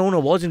we'll design our own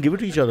awards and give it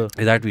to each other.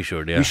 That we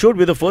should, yeah. We should.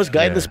 We're the first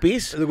guy in the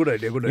space. That's a good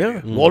idea.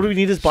 All we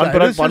need is pan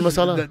parak, pan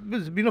masala.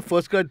 He's been a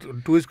first guy,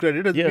 to his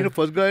credit, has been a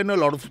first guy in a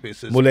lot of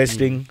spaces.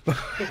 Molesting.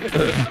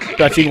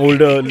 Touching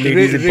older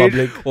ladies in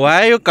public.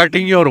 Why are you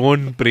cutting your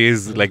own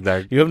praise like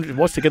that? You haven't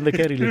watched Sick and the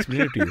Care? He'll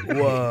explain it to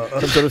you.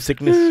 Some sort of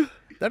sickness.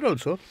 That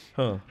also.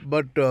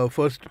 But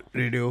first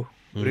radio.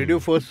 Radio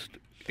first,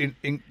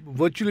 in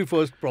virtually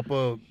first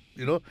proper,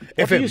 What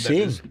FM. are you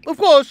saying? Of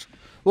course.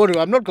 What,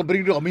 I'm not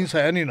comparing to Amin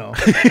Sayani now.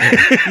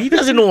 He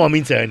doesn't know who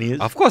Amin Sayani is.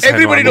 Of course,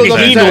 everybody knows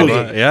Amin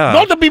Sayani. Yeah.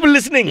 Not the people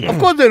listening. Of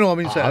course, they know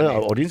Amin Sayani.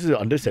 Our audience is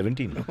under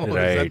 17.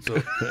 Right. So?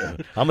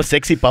 I'm a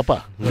sexy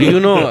papa. Do you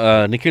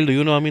know, Nikhil, do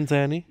you know Amin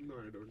Sayani?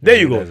 There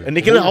you go. And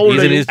Nikhil, how old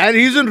are you? And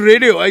he's in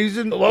radio. He's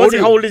in audio.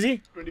 How old is he?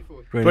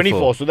 24.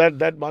 24. So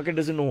that market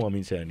doesn't know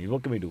Amin Sayani.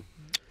 What can we do?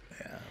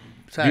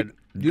 Sad.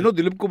 You know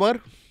Dilip Kumar?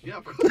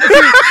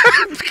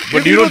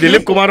 But do you know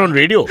Dilip Kumar on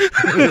radio?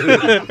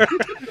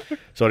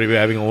 Sorry, we're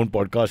having our own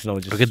podcast now.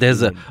 Okay,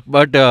 there's a...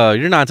 But you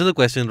didn't answer the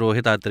question,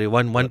 Rohit Atre.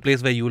 One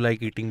place where you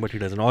like eating, but he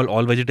doesn't.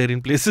 All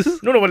vegetarian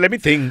places? No, but let me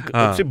think.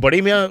 See,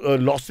 Bade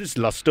Mian lost its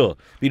luster.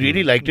 We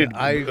really liked it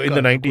in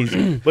the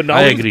 90s. But now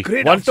I agree.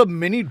 Great after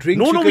many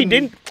drinks. No, we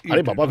didn't.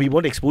 Arey Baba, we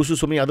weren't exposed to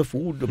so many other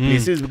food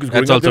places because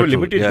growing up they were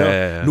limited.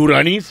 Yeah.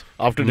 Noorani's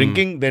after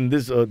drinking, then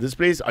this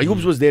place.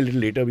 Ayub's was there a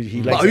little later.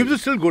 Ayub's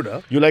is still good,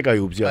 huh? You like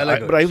Ayub's, yeah. I like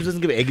but Ayub's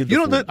doesn't give egg with the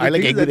food. I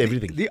like egg with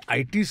everything. The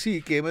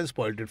ITC came and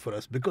spoiled it for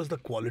us because the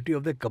quality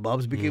of the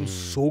kebabs became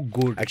so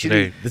good.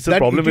 Actually, this is the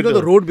problem with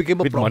the road became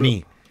a with problem.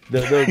 Money.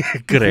 The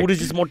food is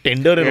just more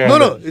tender and all.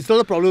 No, it's not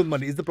the problem with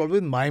money. It's the problem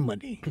with my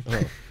money.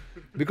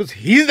 Because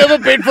he's never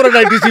paid for an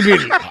ITC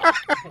meal.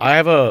 I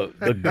have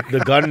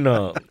the gun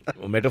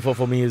metaphor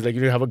for me is like,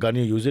 you have a gun,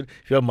 you use it.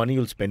 If you have money,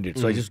 you'll spend it.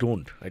 So I just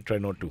don't. I try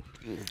not to.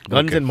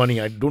 Guns and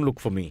money, I don't look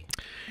for me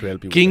to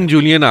help people. King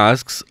Julian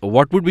asks,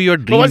 what would be your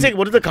dream? No, one second,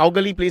 what is the cow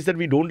gully place that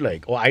we don't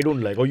like? Or I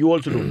don't like? Or you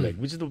also don't like?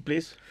 Which is the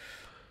place?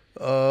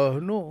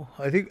 No,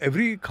 I think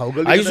every cow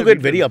gully. I used to get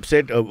very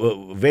upset.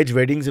 Veg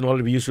weddings and all.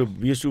 We used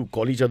to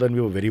call each other and we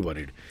were very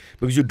worried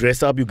because you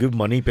dress up, you give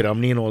money,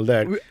 piramni and all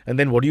that, and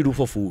then what do you do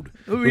for food?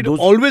 We'd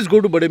always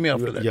go to Bade Mian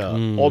after that.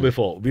 Yeah, or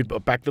before we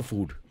pack the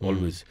food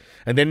always,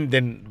 and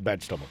then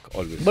bad stomach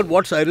always. But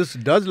what Cyrus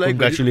does like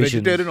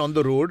vegetarian on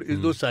the road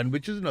is those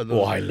sandwiches and others.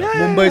 Oh, I love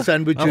Mumbai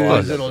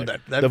sandwiches and all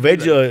that. The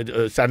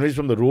veg sandwich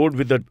from the road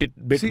with the bit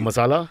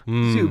masala.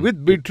 See,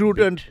 with beetroot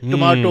and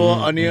tomato,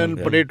 onion,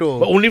 potato.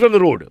 But only from the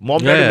road. Mom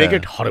tried to make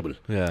it horrible.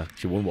 Yeah.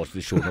 She won't watch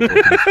this show.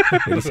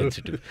 Very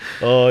sensitive.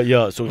 So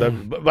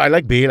that I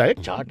like bhel. I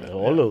like chaat.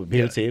 All the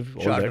bhel save.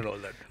 All that. And all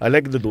that. I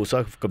like the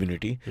dosa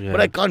community. Yeah.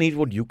 But I can't eat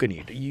what you can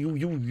eat.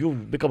 You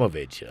become a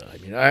veg. I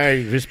mean,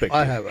 I respect.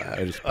 I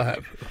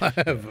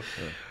have.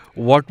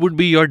 What would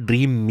be your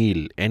dream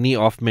meal? Any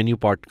off-menu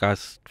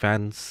podcast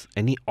fans?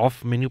 I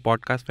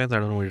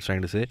don't know what you're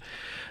trying to say.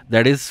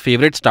 That is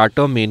favorite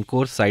starter, main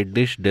course, side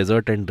dish,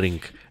 dessert and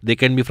drink. They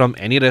can be from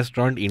any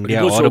restaurant,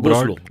 India or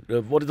abroad.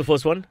 What is the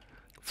first one?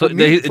 So for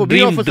me,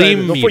 dream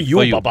meal for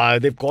you, you. Papa.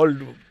 They've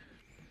called...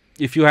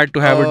 If you had to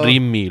have a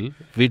dream meal,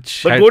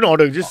 which... But go in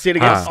order. Just say it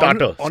again.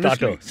 Starter.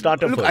 Honestly,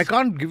 Starter look, first. I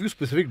can't give you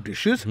specific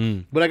dishes,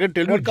 but I can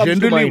tell What you comes to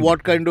generally mind?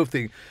 what kind of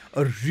thing.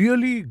 A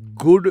really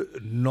good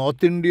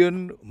North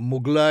Indian,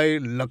 Mughlai,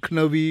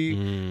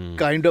 Lucknowi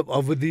kind of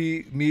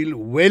Awadhi meal,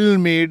 well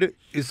made,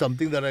 is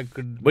something that I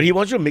could... But he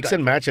wants you to mix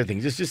and match, I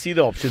think. Just see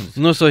the options.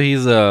 No, so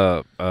he's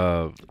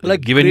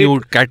Like given great- you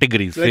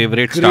categories. like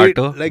favorite great-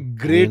 starter, like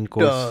great, main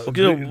course.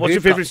 Okay, so what's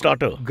your favorite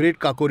starter? Great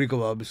kakori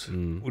kebabs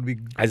would be...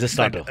 As a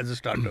starter? As a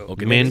starter.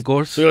 Okay, main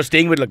course. So you're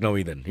staying with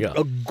Lucknowi then? Yeah.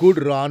 A good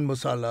raan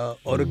masala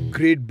or a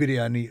great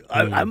biryani.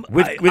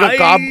 With a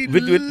carb...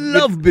 With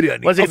love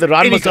biryani. What's it? of The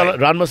raan any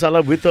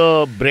masala with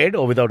a bread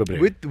or without a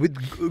bread?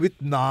 with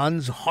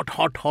naans, hot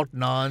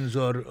naans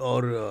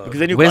or Because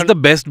then you Where's can't... the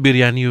best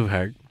biryani you've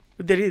had?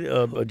 There is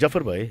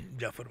Jafar Bhai.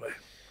 Jafar bhai.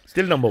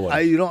 Still number one.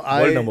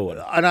 World number one.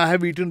 And I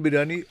have eaten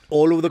biryani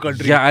all over the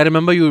country. Yeah, I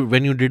remember you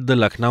when you did the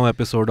Lucknow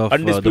episode of the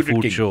Undisputed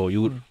food King. show.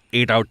 You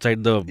ate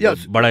outside the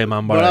Yes. Bada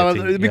Imam Bada. I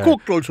think. We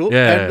cooked also.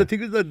 Yeah. And the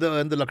thing is that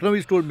the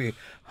Lucknowis told me,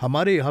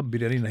 हमारे यहाँ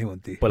बिरयानी नहीं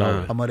बनती,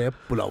 हमारे यहाँ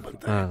पुलाव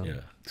बनता है. Yeah.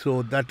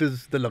 So that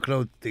is the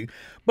Lucknow thing.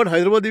 But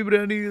Hyderabadi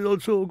biryani is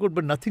also good,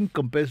 but nothing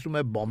compares to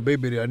my Bombay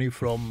biryani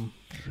from...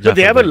 So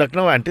they have a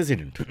Lucknow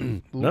antecedent.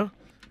 No?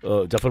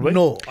 Jafar Bhai?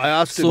 No, I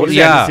asked him. So, what is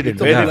yeah. the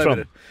antecedent? Where Yeah. is he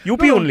from?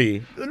 UP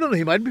only. No,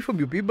 he might be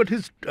from UP, but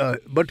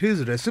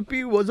his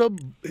recipe was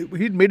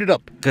he made it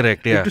up.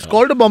 Correct, yeah. It is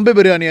called a Bombay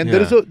biryani, and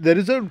Yeah. there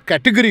is a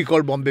category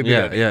called Bombay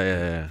biryani.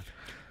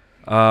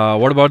 Yeah.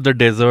 What about the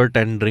dessert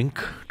and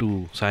drink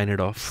to sign it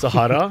off?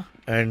 Sahara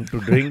and to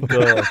drink...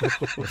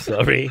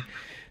 sorry.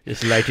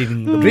 Just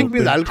lighting the Drink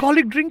means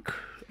alcoholic drink?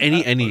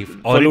 Any.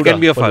 Or it can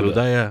be a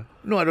faluda, yeah.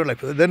 No, I don't like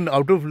that. Then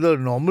out of the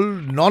normal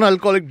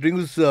non-alcoholic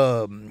drinks,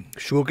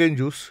 sugarcane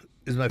juice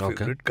is my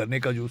favorite.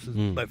 Karne ka juice is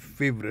my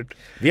favorite.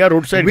 We are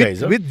roadside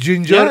guys, huh? With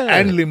ginger Yeah.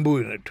 and limbu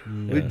in it.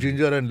 With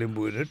ginger and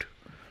limbu in it.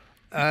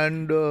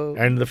 And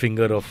the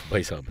finger of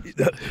Bhai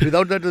Sahab.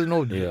 without that, there's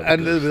no... Yeah,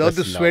 and without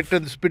the that's sweat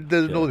and spit,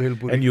 there's no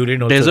hilpuri. And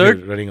urine also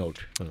Dessert? running out.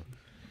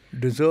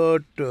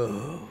 Dessert...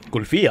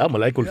 Kulfi, yeah?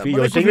 Malai kulfi. Yeah,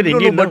 You're Malai saying kulfi,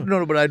 with Indian,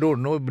 no, but I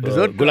don't know.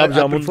 Dessert... gulab I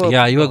jamun. prefer-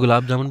 Yeah, are you a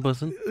gulab jamun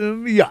person?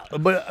 Yeah,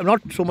 but not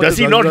so much. Does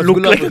he as not look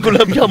rasgulla, like a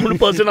gulab jamun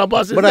person?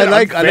 Abbas? But I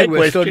like Fair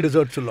Western question.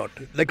 desserts a lot.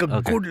 Like a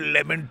Okay. good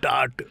lemon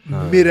tart,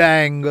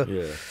 meringue.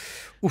 Yeah.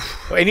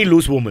 Any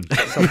loose woman.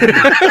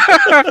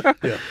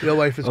 Yeah, your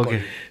wife is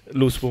calling.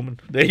 Loose woman.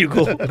 There you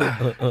go.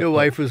 Your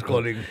wife is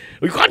calling.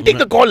 You can't take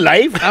the call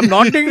live. I'm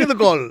not taking the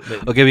call.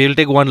 Okay, we'll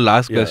take one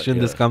last question.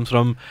 yeah. This comes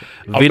from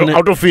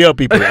Out of fear,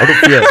 people. Out of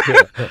fear.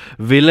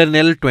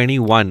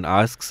 Villanelle21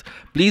 asks,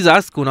 please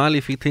ask Kunal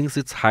if he thinks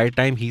it's high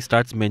time he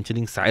starts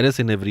mentioning Cyrus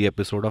in every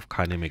episode of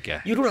Khaane Mein Kya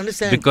Hai. You don't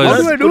understand. Because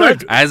How do I do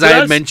it? as I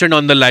had mentioned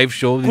on the live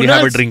show, we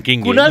have a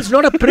drinking game. Kunal's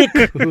not a prick.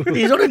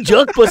 He's not a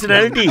jerk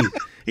personality.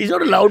 He's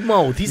not a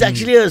loudmouth. He's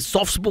actually a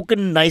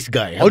soft-spoken, nice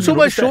guy. Also,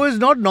 my show is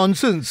not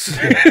nonsense.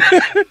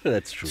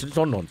 That's true. So it's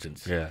not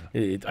nonsense. Yeah.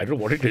 I don't know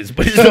what it is,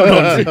 but it's not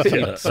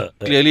nonsense. Yeah.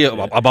 Clearly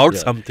about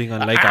something,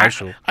 unlike our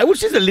show. I would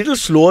say it's a little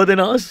slower than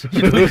us.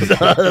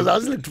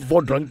 Ours is like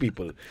for drunk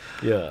people.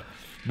 Yeah.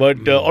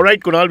 But all right,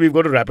 Kunal, we've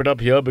got to wrap it up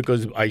here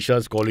because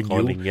Aisha's calling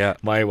you. Yeah.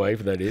 My wife,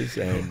 that is.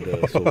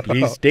 And so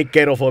please take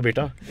care of her,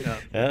 beta.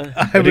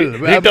 I will.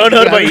 Return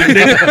her by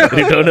evening.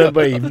 Return her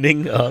by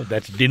evening.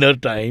 That's dinner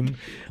time.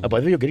 By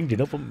the way, you're getting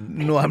dinner from...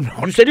 No, I'm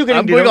not. You said you're getting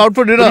I'm dinner. going out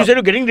for dinner. But you said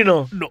you're getting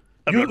dinner. No.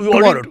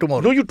 Tomorrow.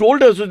 No, you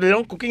told us so they're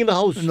not cooking in the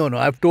house. No,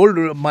 I've told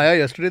Maya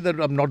yesterday that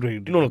I'm not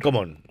going to. No, come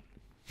on.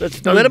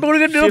 That's Now, where am I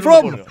going to get dinner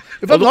from?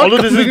 If I'm Although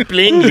not this is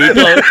playing later,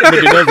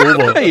 the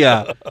dinner's over.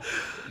 Yeah.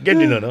 Get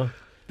dinner, no?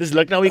 This is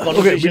Lucknowi Okay,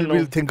 conversation.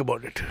 we'll think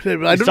about it. I We'll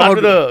don't know start how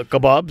with to... the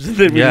kebabs, and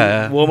then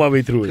Yeah. we'll worm our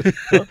way through it.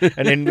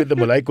 And end with the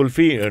malai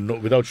kulfi, no,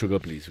 without sugar,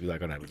 please, because I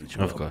can't have it with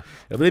sugar. Of course.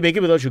 Yeah, but they make it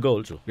without sugar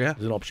also. Yeah.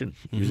 There's an option,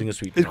 using a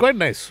sweetener. It's quite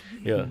nice.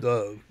 Yeah.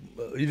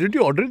 Did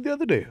you order it the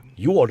other day?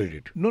 You ordered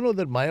it. No,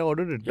 that Maya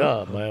ordered it.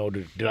 Yeah, Maya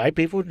ordered it. Did I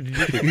pay for it? Did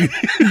you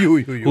pay? You.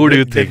 Who do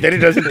you think? Then it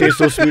doesn't taste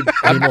so sweet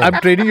anymore. I'm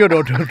training your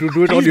daughter to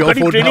do it on He's your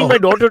phone training now. my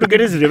daughter to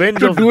get his revenge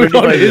To of do it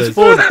on 25 his years.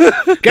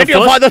 phone. Get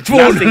your father's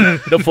phone.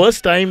 The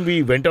first time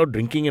we went out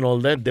drinking and all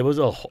that, there was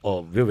we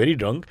were very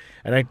drunk,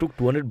 and I took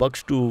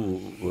 $200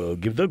 to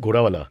give the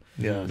Ghodawala.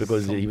 Yeah,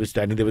 because he was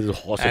standing there with his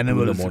horse at 2 in the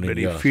Animals, morning.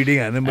 very Yeah. feeding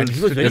animals. And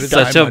he was very There's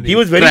such a He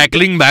was very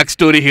crackling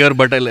backstory here,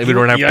 but we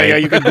don't have time. Yeah,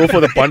 you can go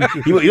for the pun.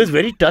 He was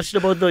very touched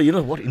about the,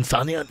 what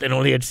insaniyat and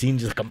all he had seen,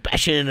 just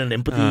compassion and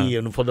empathy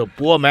and for the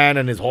poor man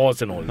and his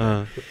horse and all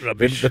that.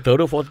 When the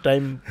third or fourth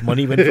time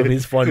money went from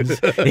his funds,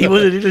 he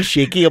was a little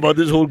shaky about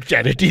this whole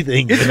charity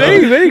thing. It's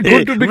very, very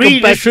good to be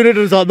compassionate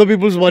with other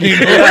people's money.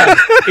 Yeah.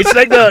 It's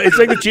like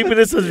the Chief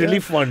Minister's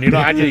relief fund. You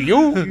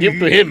give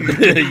to him.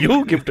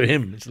 You give to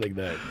him. It's like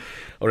that.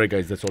 All right,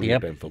 guys, that's all we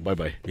have time for.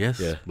 Bye-bye. Yes.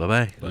 Yeah.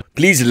 Bye-bye.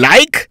 Please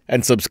like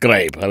and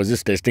subscribe. I was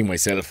just testing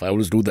myself. I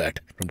always do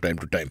that from time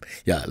to time.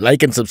 Yeah,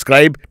 like and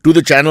subscribe to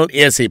the channel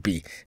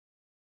ASAP.